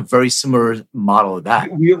sounds like a very similar model of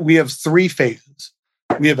that. We have 3 phases.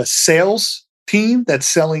 We have a sales team that's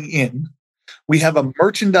selling in. We have a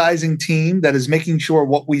merchandising team that is making sure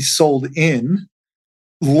what we sold in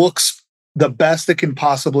looks the best it can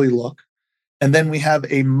possibly look. And then we have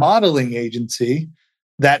a modeling agency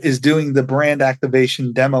that is doing the brand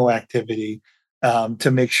activation demo activity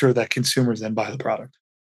to make sure that consumers then buy the product.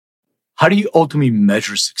 How do you ultimately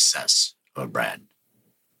measure success of a brand?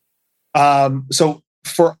 So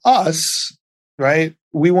for us, right,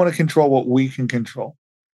 we want to control what we can control.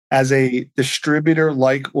 As a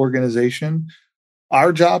distributor-like organization,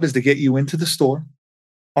 our job is to get you into the store.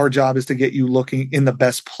 Our job is to get you looking in the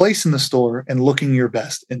best place in the store and looking your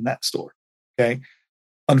best in that store. Okay.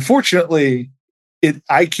 Unfortunately,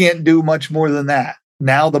 I can't do much more than that.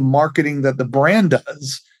 Now the marketing that the brand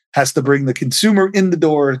does has to bring the consumer in the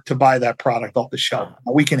door to buy that product off the shelf.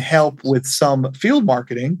 We can help with some field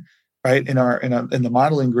marketing, right, in the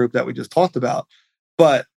modeling group that we just talked about.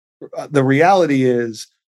 But the reality is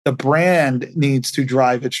the brand needs to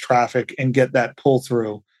drive its traffic and get that pull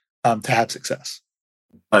through to have success.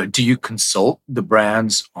 Do you consult the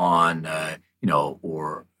brands on,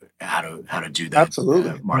 or how to do that?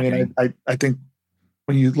 Absolutely. Marketing? I think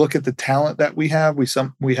when you look at the talent that we have,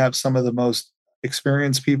 we have some of the most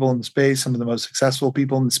experienced people in the space, some of the most successful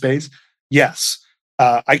people in the space. Yes.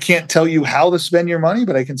 I can't tell you how to spend your money,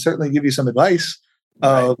 but I can certainly give you some advice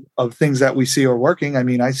of things that we see are working. I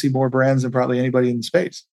mean, I see more brands than probably anybody in the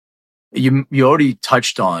space. You already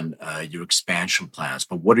touched on your expansion plans,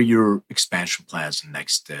 but what are your expansion plans in the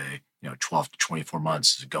next 12 to 24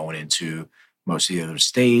 months? Is it going into most of the other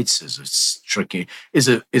states? Is it tricky? Is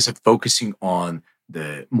it focusing on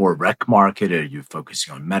the more rec market? Are you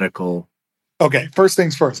focusing on medical? Okay, first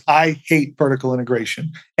things first. I hate vertical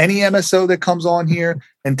integration. Any MSO that comes on here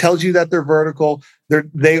and tells you that they're vertical,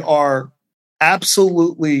 they are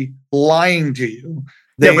absolutely lying to you.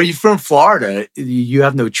 But you're from Florida. You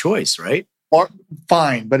have no choice, right?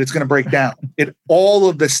 Fine, but it's going to break down. All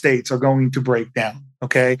of the states are going to break down,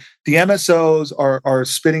 okay? The MSOs are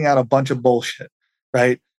spitting out a bunch of bullshit,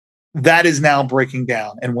 right? That is now breaking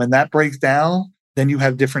down. And when that breaks down, then you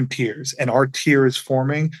have different tiers. And our tier is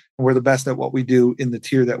forming, and we're the best at what we do in the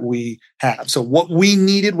tier that we have. So what we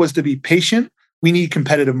needed was to be patient. We need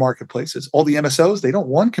competitive marketplaces. All the MSOs, they don't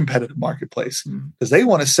want competitive marketplace because they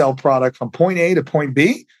want to sell product from point A to point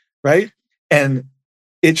B, right? And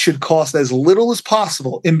it should cost as little as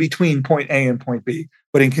possible in between point A and point B.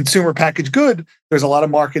 But in consumer packaged good, there's a lot of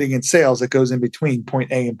marketing and sales that goes in between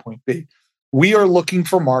point A and point B. We are looking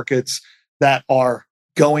for markets that are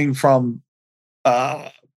going from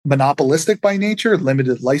monopolistic by nature,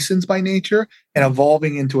 limited license by nature, and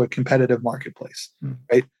evolving into a competitive marketplace,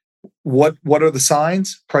 right? What are the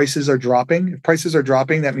signs? Prices are dropping. If prices are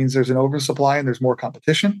dropping, that means there's an oversupply and there's more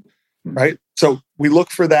competition, right? So we look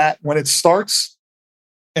for that. When it starts,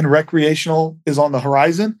 and recreational is on the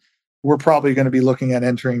horizon, we're probably going to be looking at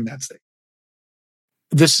entering that state.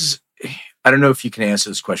 I don't know if you can answer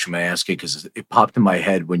this question when I ask it, because it popped in my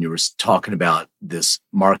head when you were talking about this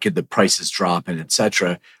market, the prices dropping, et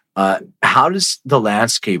cetera. How does the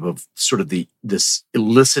landscape of sort of this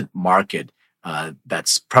illicit market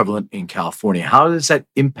that's prevalent in California, how does that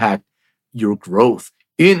impact your growth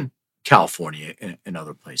in California and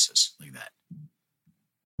other places like that?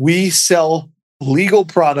 We sell legal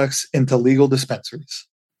products into legal dispensaries.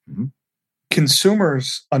 Mm-hmm.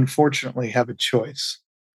 Consumers, unfortunately, have a choice.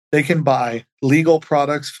 They can buy legal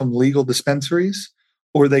products from legal dispensaries,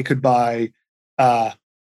 or they could buy,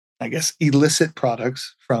 illicit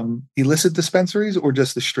products from illicit dispensaries or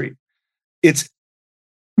just the street. It's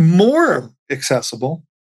more accessible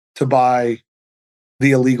to buy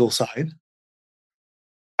the illegal side.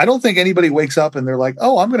 I don't think anybody wakes up and they're like,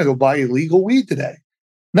 oh, I'm going to go buy illegal weed today.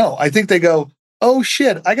 No, I think they go, oh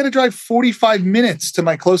shit, I got to drive 45 minutes to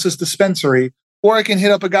my closest dispensary, or I can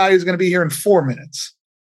hit up a guy who's going to be here in 4 minutes.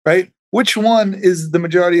 Right? Which one is the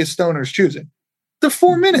majority of stoners choosing? The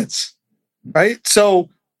 4 minutes, right? So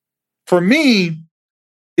for me,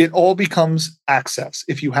 it all becomes access.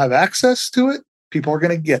 If you have access to it, people are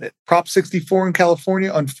going to get it. Prop 64 in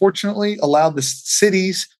California, unfortunately, allowed the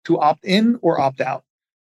cities to opt in or opt out,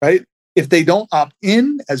 right? If they don't opt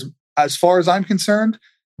in, as far as I'm concerned,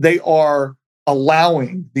 they are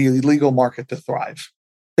allowing the illegal market to thrive.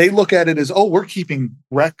 They look at it as, oh, we're keeping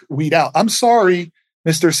rec weed out. I'm sorry,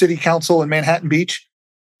 Mr. City Council in Manhattan Beach.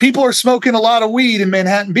 People are smoking a lot of weed in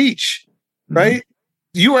Manhattan Beach, right?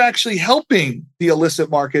 Mm-hmm. You are actually helping the illicit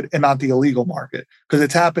market and not the illegal market, because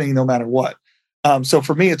it's happening no matter what. So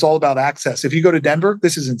for me, it's all about access. If you go to Denver,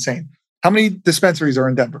 this is insane. How many dispensaries are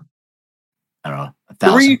in Denver? I don't know,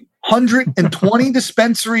 1,000. 320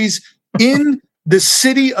 dispensaries in the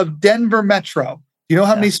city of Denver Metro. You know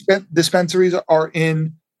how many dispensaries are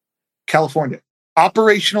in California?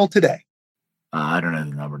 Operational today. I don't know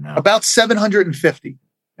the number now. About 750.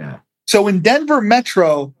 Yeah. So in Denver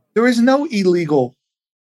Metro, there is no illegal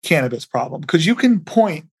cannabis problem, because you can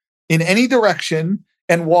point in any direction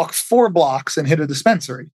and walk 4 blocks and hit a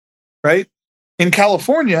dispensary, right? In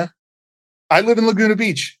California, I live in Laguna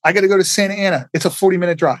Beach. I got to go to Santa Ana. It's a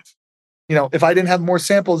 40-minute drive. You know, if I didn't have more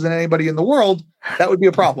samples than anybody in the world, that would be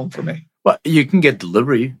a problem for me. Well, you can get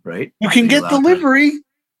delivery, right? You can get delivery.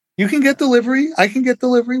 You can get delivery. I can get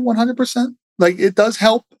delivery 100%. Like, it does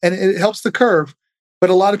help, and it helps the curve, but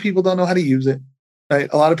a lot of people don't know how to use it, right?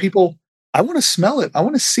 A lot of people, I want to smell it. I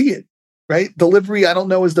want to see it, right? Delivery, I don't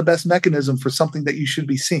know, is the best mechanism for something that you should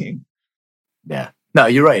be seeing. Yeah. No,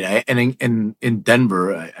 you're right. In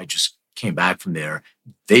Denver, I just came back from there.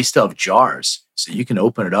 They still have jars, so you can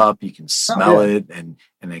open it up, you can smell it, and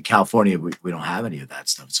in California, we don't have any of that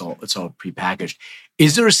stuff. It's all prepackaged.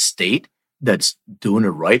 Is there a state that's doing it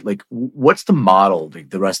right? Like, what's the model, like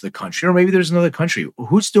the rest of the country, or maybe there's another country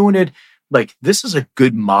who's doing it? Like, this is a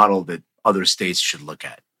good model that other states should look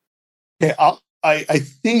at. Yeah, I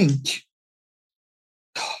think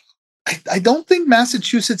I don't think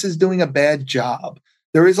Massachusetts is doing a bad job.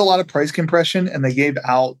 There is a lot of price compression, and they gave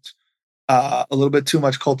out a little bit too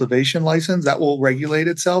much cultivation license. That will regulate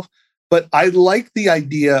itself. But I like the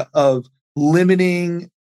idea of limiting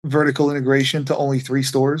vertical integration to only 3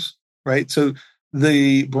 stores, right? So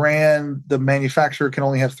the manufacturer can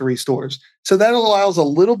only have 3 stores. So that allows a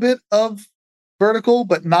little bit of vertical,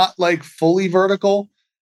 but not like fully vertical.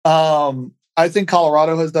 I think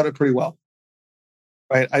Colorado has done it pretty well,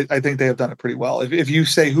 right? I think they have done it pretty well. If you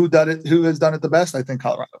say who has done it the best, I think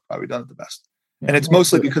Colorado probably done it the best. Yeah, and it's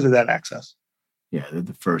mostly because of that access. Yeah, they're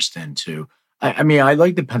the first in too. I mean, I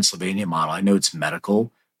like the Pennsylvania model. I know it's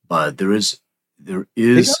medical, but there is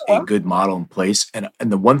a good model in place. And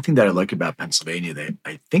the one thing that I like about Pennsylvania,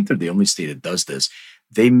 I think they're the only state that does this.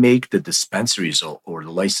 They make the dispensaries or the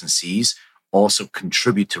licensees also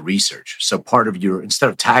contribute to research. So part of instead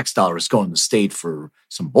of tax dollars going to the state for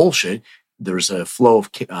some bullshit, there's a flow of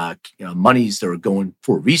monies that are going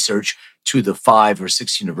for research to the 5 or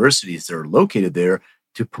 6 universities that are located there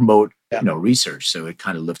to promote research. So it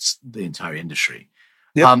kind of lifts the entire industry.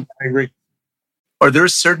 Yeah, I agree. Are there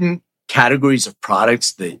certain categories of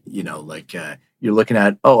products that you're looking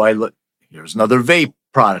at? Here's another vape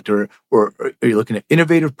product, or are you looking at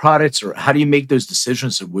innovative products, or how do you make those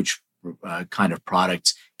decisions of which kind of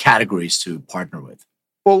products categories to partner with?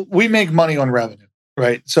 Well, we make money on revenue,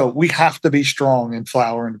 right? So we have to be strong in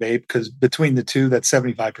flower and vape, because between the two, that's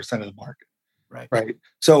 75% of the market. Right.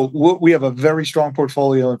 So we have a very strong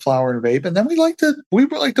portfolio in flower and vape, and then we like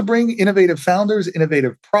to bring innovative founders,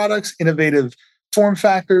 innovative products, innovative form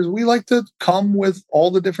factors. We like to come with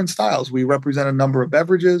all the different styles. We represent a number of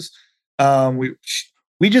beverages.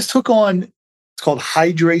 We just took on, it's called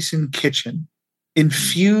Hydration Kitchen,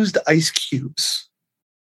 infused ice cubes.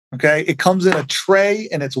 Okay. It comes in a tray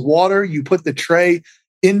and it's water. You put the tray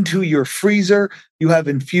into your freezer. You have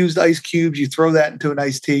infused ice cubes. You throw that into an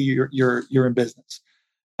iced tea. You're in business.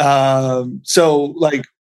 So like,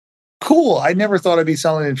 cool. I never thought I'd be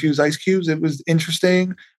selling infused ice cubes. It was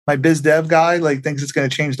interesting. My biz dev guy like thinks it's going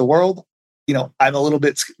to change the world. You know, I'm a little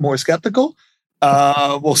bit more skeptical.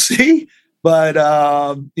 We'll see. But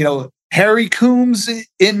you know, Harry Coombs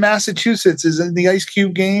in Massachusetts is in the ice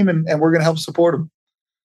cube game, and we're going to help support him.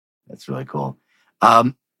 That's really cool.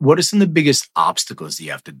 What are some of the biggest obstacles you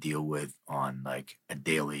have to deal with on like a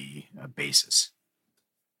daily basis?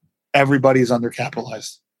 Everybody's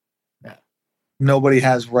undercapitalized. Yeah. Nobody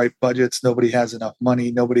has right budgets. Nobody has enough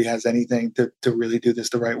money. Nobody has anything to really do this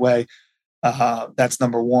the right way. That's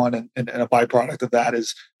number one. And a byproduct of that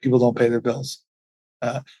is people don't pay their bills.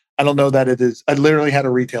 I don't know that it is. I literally had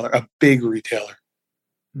a big retailer,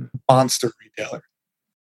 monster retailer.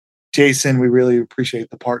 Jason, we really appreciate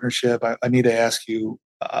the partnership. I need to ask you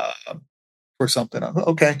for something.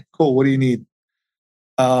 Okay, cool. What do you need?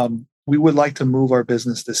 We would like to move our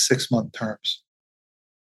business to 6-month terms.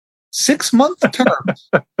 6-month terms.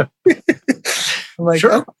 I'm like,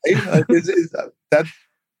 sure. Okay,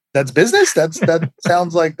 that's business. That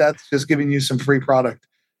sounds like that's just giving you some free product.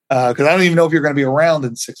 Because I don't even know if you're going to be around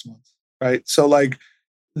in 6 months, right? So like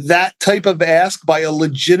that type of ask by a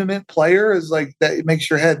legitimate player is like that. It makes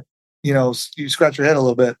your head, you know, you scratch your head a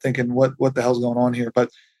little bit thinking what the hell's going on here. But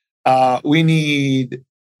we need.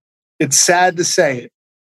 It's sad to say it,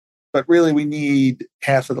 but really we need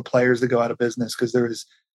half of the players to go out of business because there is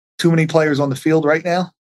too many players on the field right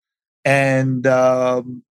now, and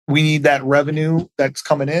we need that revenue that's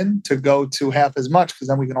coming in to go to half as much because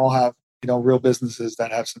then we can all have, you know, real businesses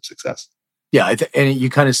that have some success. Yeah, and you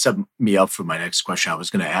kind of set me up for my next question. I was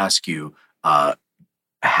going to ask you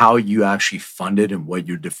how you actually funded and what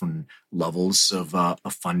your different levels of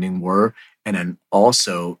funding were, and then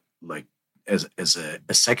also like as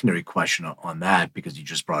a secondary question on that, because you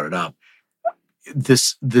just brought it up,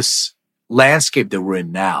 this landscape that we're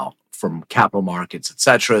in now, from capital markets, et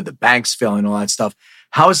cetera, the banks failing, all that stuff.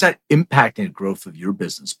 How is that impacting the growth of your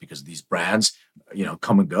business? Because these brands, you know,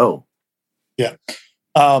 come and go. Yeah.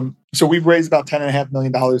 So we've raised about $10.5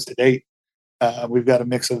 million to date. We've got a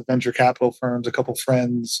mix of venture capital firms, a couple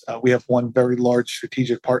friends. We have one very large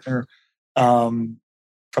strategic partner from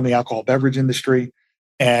the alcohol beverage industry.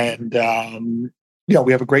 And, you know,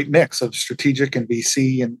 we have a great mix of strategic and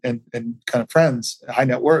VC and kind of friends, high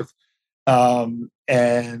net worth. You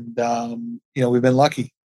know, we've been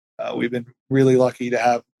lucky. We've been really lucky to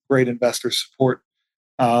have great investor support.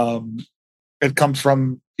 It comes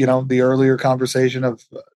from, you know, the earlier conversation of,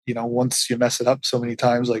 you know, once you mess it up so many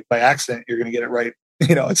times, like by accident, you're going to get it right,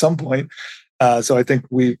 you know, at some point. So I think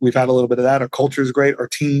we've had a little bit of that. Our culture is great. Our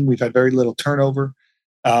team, we've had very little turnover,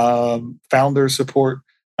 founder support.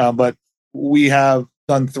 But we have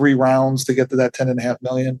done 3 rounds to get to that $10.5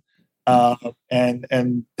 million,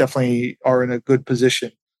 and definitely are in a good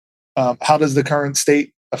position. How does the current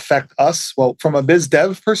state affect us? Well, from a biz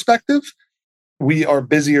dev perspective, we are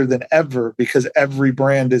busier than ever because every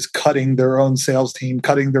brand is cutting their own sales team,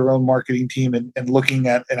 cutting their own marketing team, and looking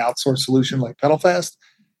at an outsourced solution like Petalfast.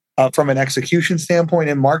 From an execution standpoint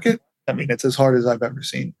in market, I mean, it's as hard as I've ever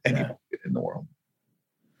seen any market in the world.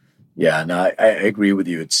 Yeah, no, I agree with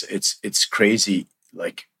you. It's crazy.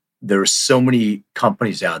 Like there are so many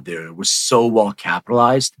companies out there that were so well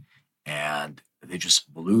capitalized, and they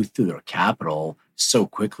just blew through their capital so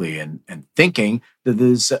quickly, and thinking that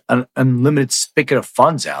there's an unlimited spigot of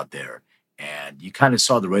funds out there. And you kind of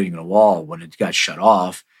saw the writing on the wall when it got shut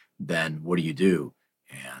off. Then what do?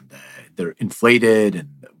 And they're inflated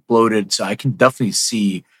and bloated. So I can definitely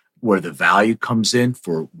see where the value comes in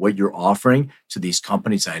for what you're offering to these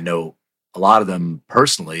companies. I know a lot of them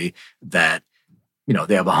personally that, you know,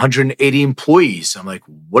 they have 180 employees. I'm like,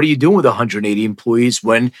 what are you doing with 180 employees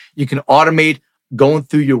when you can automate going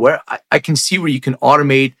through your I can see where you can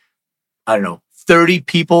automate, I don't know, 30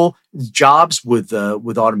 people jobs with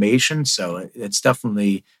automation. So it's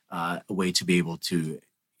definitely a way to be able to,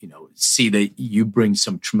 you know, see that you bring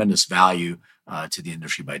some tremendous value to the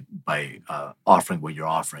industry by offering what you're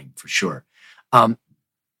offering, for sure.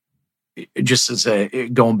 Just as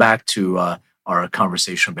going back to our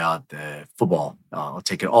conversation about football, I'll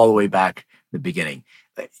take it all the way back to the beginning.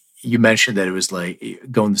 You mentioned that it was like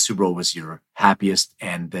going to the Super Bowl was your happiest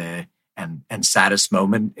and saddest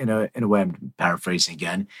moment in a way. I'm paraphrasing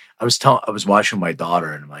again. I was watching my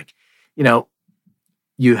daughter, and I'm like, you know,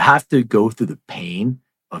 you have to go through the pain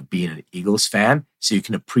of being an Eagles fan so you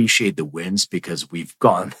can appreciate the wins, because we've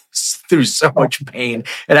gone through so much pain.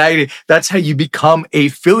 And that's how you become a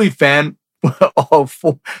Philly fan. Oh,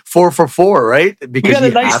 4 for 4, right? Because we got a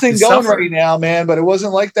you nice have thing to going suffer. right now, man, but it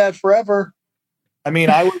wasn't like that forever. I mean,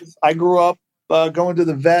 I grew up going to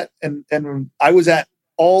the vet, and I was at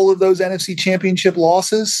all of those NFC Championship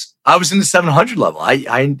losses. I was in the 700 level.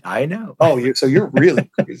 I know. Oh, so you're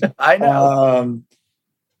really crazy. I know.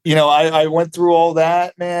 I went through all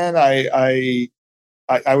that, man. I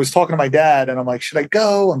was talking to my dad, and I'm like, should I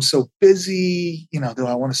go? I'm so busy. Do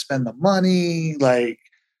I want to spend the money? Like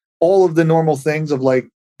all of the normal things of like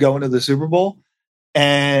going to the Super Bowl.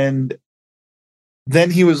 And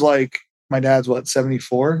then he was like, my dad's what,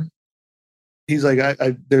 74? He's like,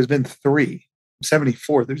 there's been 3.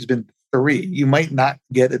 74, there's been 3. You might not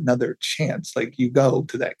get another chance. Like, you go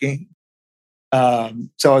to that game.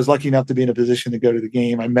 So I was lucky enough to be in a position to go to the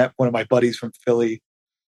game. I met one of my buddies from Philly,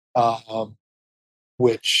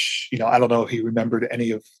 which, I don't know if he remembered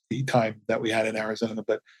any of the time that we had in Arizona,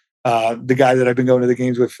 but the guy that I've been going to the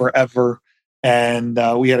games with forever. And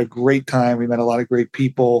we had a great time. We met a lot of great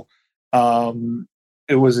people.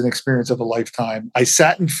 It was an experience of a lifetime. I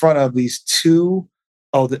sat in front of these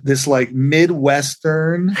this like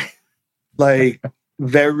Midwestern, like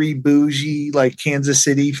very bougie, like Kansas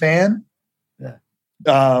City fan. Yeah.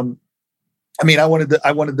 I mean, I wanted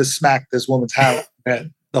to smack this woman's hat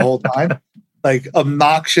the whole time, like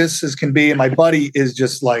obnoxious as can be. And my buddy is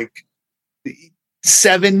just like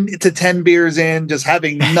 7 to 10 beers in, just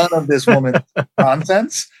having none of this woman's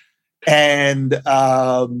nonsense. And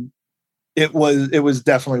it was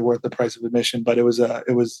definitely worth the price of admission, but it was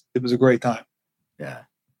a great time. Yeah.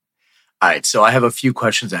 All right. So I have a few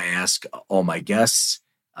questions I ask all my guests.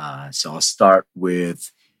 So I'll start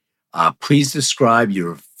with, please describe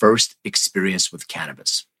your first experience with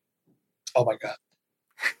cannabis. Oh my God.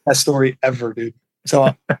 Best story ever, dude.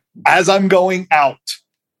 So as I'm going out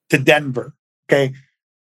to Denver, okay,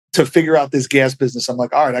 to figure out this gas business, I'm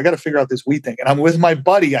like, all right, I got to figure out this weed thing. And I'm with my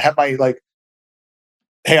buddy. I have my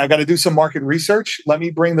hey, I got to do some market research. Let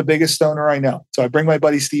me bring the biggest stoner I know. So I bring my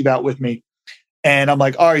buddy Steve out with me. And I'm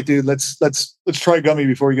like, all right, dude, let's try gummy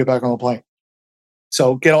before we get back on the plane.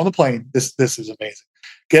 So get on the plane. This is amazing.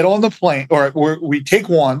 Get on the plane, or we take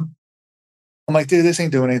one. I'm like, dude, this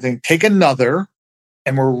ain't doing anything. Take another,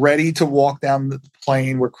 and we're ready to walk down the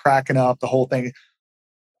plane. We're cracking up the whole thing.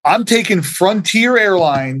 I'm taking Frontier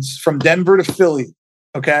Airlines from Denver to Philly.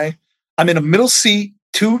 Okay, I'm in a middle seat,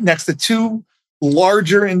 next to 2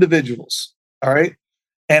 larger individuals. All right.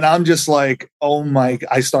 And I'm just like, oh my,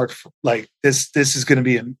 I start like, this is going to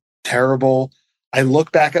be terrible. I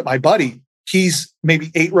look back at my buddy. He's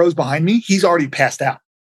maybe 8 rows behind me. He's already passed out.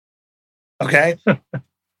 Okay.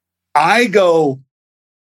 I go,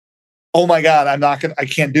 oh my God, I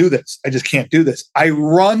can't do this. I just can't do this. I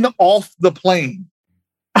run off the plane.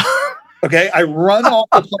 Okay. I run off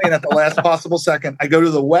the plane at the last possible second. I go to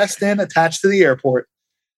the West End attached to the airport,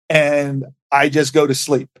 and I just go to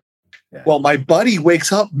sleep. Yeah. Well, my buddy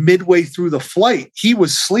wakes up midway through the flight. He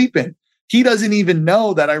was sleeping. He doesn't even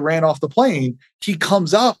know that I ran off the plane. He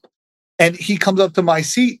comes up to my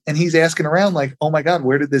seat, and he's asking around like, oh my God,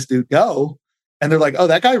 where did this dude go? And they're like, oh,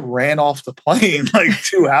 that guy ran off the plane like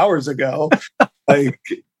 2 hours ago.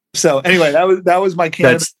 So anyway, that was my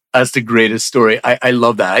cannabis. That's the greatest story. I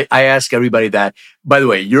love that. I ask everybody that. By the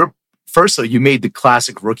way, you made the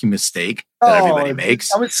classic rookie mistake that everybody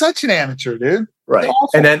makes. I was such an amateur, dude. Right.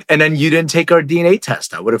 And then you didn't take our DNA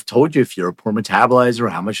test. I would have told you if you're a poor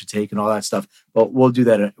metabolizer, how much you take, and all that stuff. But we'll do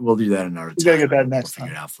that. We'll do that another time. We gotta get that next time.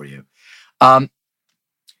 Figure it out for you. I'm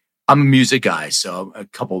a music guy, so a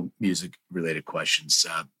couple music related questions.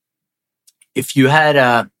 If you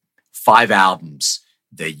had 5 albums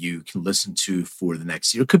that you can listen to for the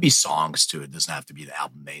next year, it could be songs too. It doesn't have to be the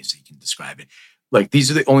album names that you can describe it. Like,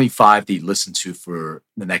 these are the only 5 that you listen to for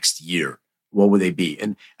the next year. What would they be?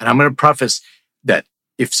 And I'm going to preface that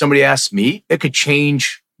if somebody asks me, it could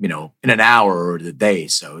change, in an hour or the day.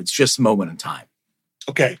 So it's just a moment in time.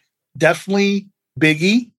 Okay. Definitely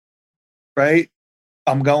Biggie, right?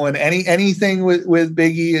 I'm going anything with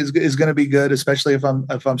Biggie is going to be good, especially if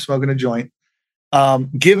I'm smoking a joint.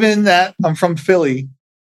 Given that I'm from Philly,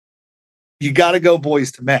 you got to go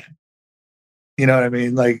Boys to Men. You know what I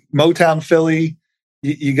mean? Like Motown Philly,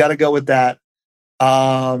 you got to go with that.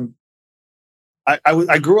 I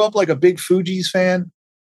grew up like a big Fugees fan.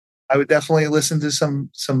 I would definitely listen to some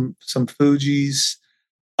Fugees.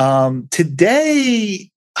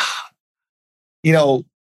 Today,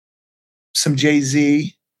 some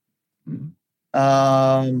Jay-Z.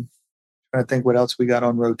 Trying to think what else we got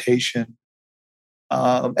on rotation.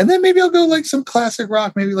 And then maybe I'll go like some classic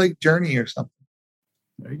rock, maybe like Journey or something.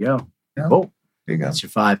 There you go. You know? Cool. There you go. That's your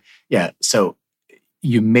 5. Yeah. So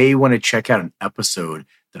you may want to check out an episode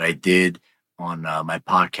that I did on my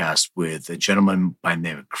podcast with a gentleman by the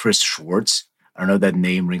name of Chris Schwartz. I don't know if that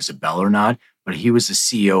name rings a bell or not, but he was the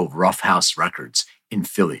CEO of Rough House Records in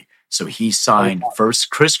Philly. So he signed first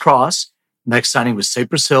Criss Cross, next signing was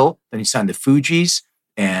Cypress Hill, then he signed the Fugees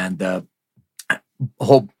and a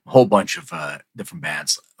whole bunch of different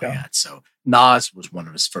bands like that. So Nas was one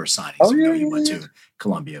of his first signings. He went to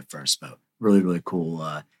Columbia first, but really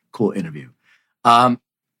cool interview. Do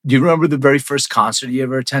you remember the very first concert you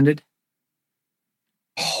ever attended?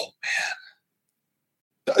 Oh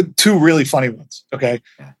man, 2 really funny ones. Okay,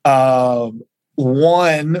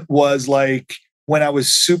 one was like when I was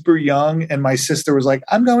super young, and my sister was like,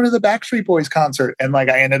 "I'm going to the Backstreet Boys concert," and like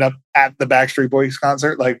I ended up at the Backstreet Boys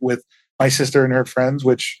concert, like with my sister and her friends.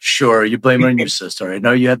 Which sure, you blame it on your sister. I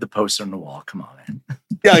know you had the poster on the wall. Come on, man.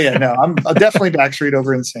 Yeah. No, I'm definitely Backstreet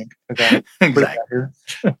over in sync. Okay, exactly.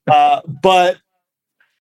 But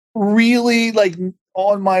really, like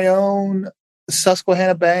on my own,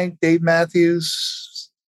 Susquehanna Bank, Dave Matthews.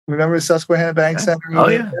 Remember the Susquehanna Bank Center? Oh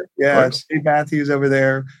yeah. Dave Matthews over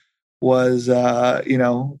there was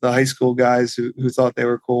the high school guys who thought they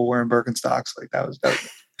were cool wearing Birkenstocks. Like that was dope.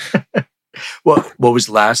 Well, what was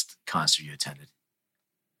the last concert you attended?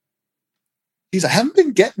 I haven't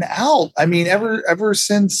been getting out. I mean, ever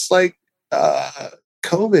since like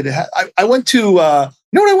COVID. I went to you know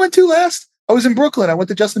what I went to last? I was in Brooklyn. I went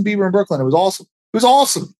to Justin Bieber in Brooklyn. It was awesome. It was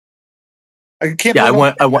awesome. I can't. Yeah, I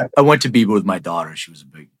went to Bieber with my daughter. She was a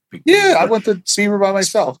big. Yeah, I went to Bieber by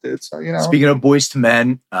myself, dude. So Speaking of Boyz II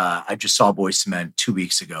Men, I just saw Boyz II Men 2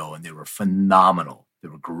 weeks ago, and they were phenomenal. They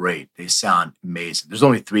were great. They sound amazing. There's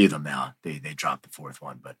only 3 of them now. They dropped the 4th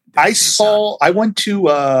one, but I went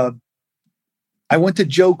to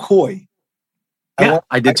Joe Coy.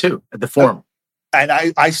 I did too at the Forum, and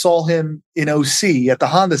I saw him in OC at the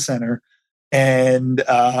Honda Center, and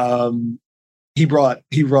he brought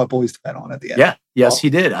Boyz II Men on at the end. Yeah, yes, he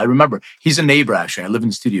did. I remember. He's a neighbor actually. I live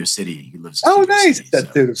in Studio City. He lives. In Studio nice! City,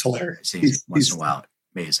 That dude is hilarious. Once in a while,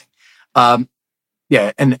 amazing.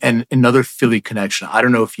 Yeah, and another Philly connection. I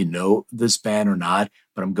don't know if you know this band or not,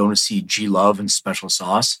 but I'm going to see G Love and Special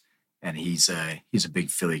Sauce, and he's a big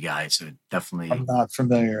Philly guy, so definitely. I'm not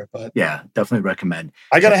familiar, but yeah, definitely recommend.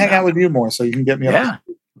 I got to hang out with you more, so you can get me. Yeah,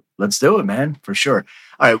 let's do it, man, for sure.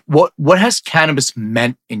 All right, what has cannabis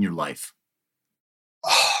meant in your life?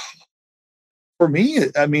 For me,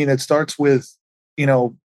 I mean, it starts with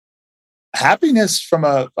happiness.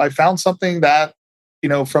 I found something that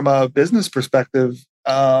from a business perspective,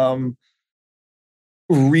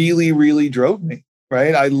 really drove me,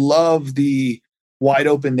 right? I love the wide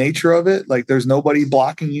open nature of it. Like there's nobody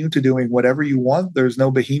blocking you to doing whatever you want. There's no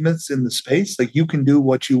behemoths in the space. Like you can do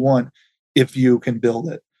what you want if you can build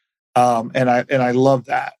it. And I love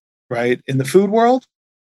that, right? In the food world,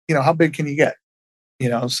 how big can you get?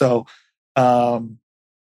 So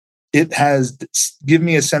it has given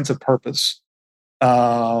me a sense of purpose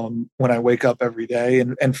when I wake up every day.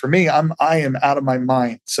 And for me, I am out of my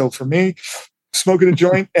mind. So for me, smoking a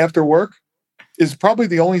joint after work is probably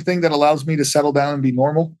the only thing that allows me to settle down and be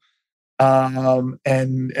normal,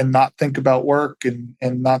 and not think about work and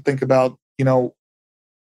not think about,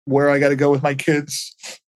 where I got to go with my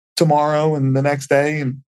kids tomorrow and the next day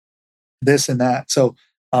and this and that. So,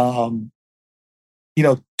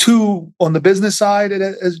 two, on the business side, it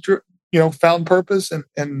has, found purpose,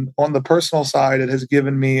 and on the personal side, it has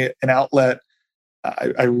given me an outlet.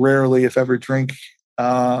 I rarely, if ever, drink.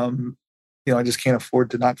 I just can't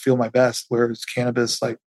afford to not feel my best. Whereas cannabis,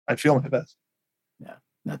 like I feel my best. Yeah,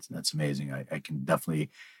 that's amazing. I can definitely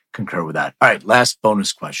concur with that. All right, last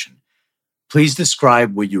bonus question. Please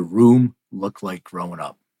describe what your room looked like growing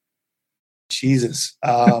up. Jesus,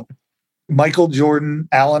 Michael Jordan,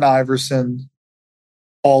 Allen Iverson,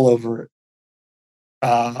 all over it.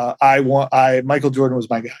 Michael Jordan was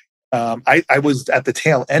my guy. I was at the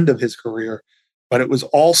tail end of his career, but it was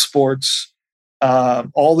all sports.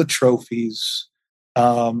 All the trophies.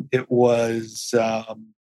 It was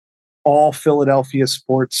all Philadelphia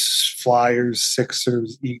sports, Flyers,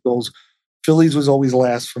 Sixers, Eagles. Phillies was always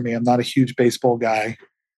last for me. I'm not a huge baseball guy,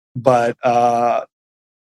 but I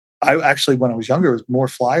actually, when I was younger, it was more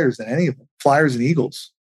Flyers than any of them. Flyers and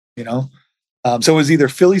Eagles, so it was either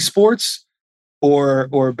Philly sports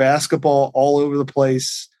or basketball all over the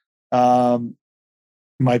place.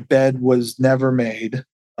 My bed was never made,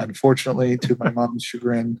 unfortunately, to my mom's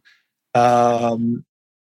chagrin, and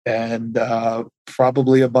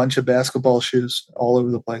probably a bunch of basketball shoes all over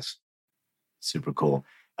the place. Super cool.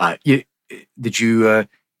 did you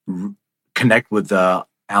connect with Al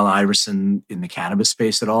Iverson in the cannabis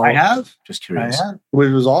space at all? I have. Just curious. I have.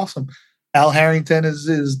 It was awesome. Al Harrington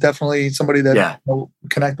is definitely somebody that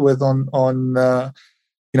connect with on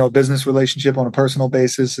a business relationship on a personal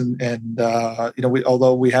basis, and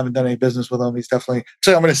although we haven't done any business with him, he's definitely.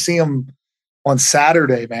 So I'm going to see him on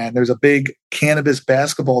Saturday, man. There's a big cannabis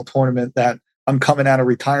basketball tournament that I'm coming out of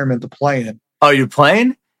retirement to play in. Oh, you're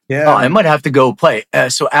playing? Yeah. Oh, I might have to go play.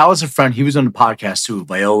 So Al is a friend. He was on the podcast too,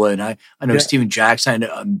 Viola, and I know Steven Jackson,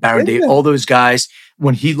 Baron Dave, all those guys.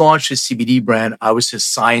 When he launched his CBD brand, I was his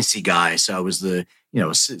sciencey guy. So I was the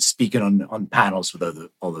speaking on panels with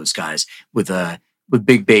all those guys with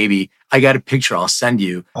Big Baby. I got a picture I'll send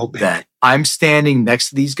you that I'm standing next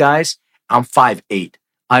to these guys. I'm 5'8".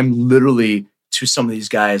 I'm literally to some of these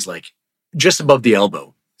guys like just above the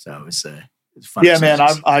elbow. So it's fun. Yeah, man,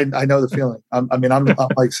 I know the feeling. I'm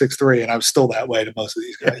like 6'3", and I'm still that way to most of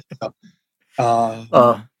these guys.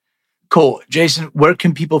 So, cool, Jason. Where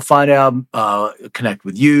can people find out, connect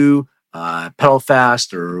with you,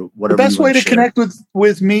 Petalfast, or whatever? The best way to connect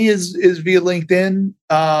with me is via LinkedIn.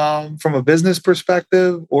 From a business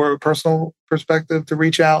perspective or a personal perspective, to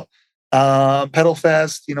reach out.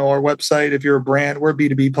 Petalfast, our website. If you're a brand, we're a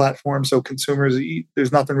B2B platform, so consumers,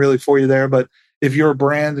 there's nothing really for you there, but if you're a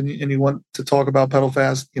brand and you want to talk about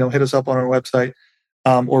Petalfast, hit us up on our website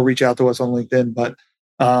or reach out to us on LinkedIn. But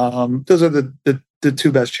those are the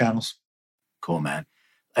two best channels. Cool, man.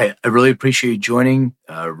 I really appreciate you joining.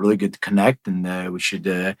 Really good to connect, and we should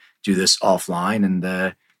do this offline. And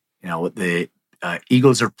the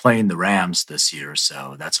Eagles are playing the Rams this year,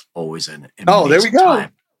 so that's always an amazing there we go.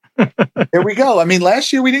 Time. There we go. I mean,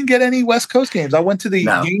 last year we didn't get any West Coast games. I went to the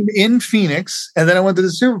game in Phoenix, and then I went to the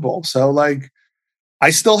Super Bowl. So I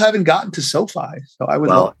still haven't gotten to SoFi, so I would.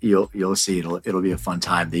 Well, you'll see. It'll be a fun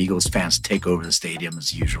time. The Eagles fans take over the stadium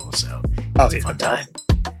as usual, so it's a fun time.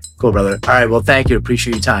 Cool, brother. All right. Well, thank you.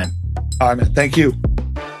 Appreciate your time. All right, man. Thank you.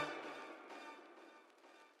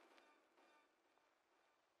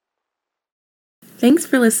 Thanks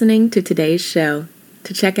for listening to today's show.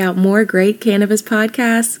 To check out more great cannabis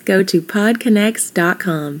podcasts, go to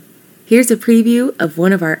podconnects.com. Here's a preview of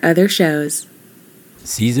one of our other shows.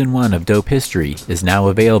 Season 1 of Dope History is now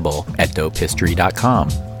available at dopehistory.com.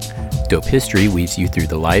 Dope History weaves you through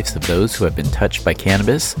the lives of those who have been touched by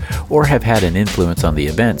cannabis or have had an influence on the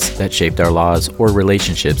events that shaped our laws or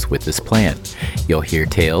relationships with this plant. You'll hear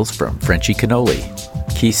tales from Frenchie Cannoli,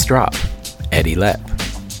 Keith Strop, Eddie Lepp,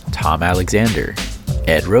 Tom Alexander,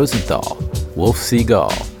 Ed Rosenthal, Wolf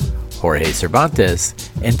Seagal, Jorge Cervantes,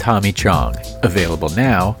 and Tommy Chong. Available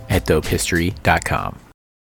now at dopehistory.com.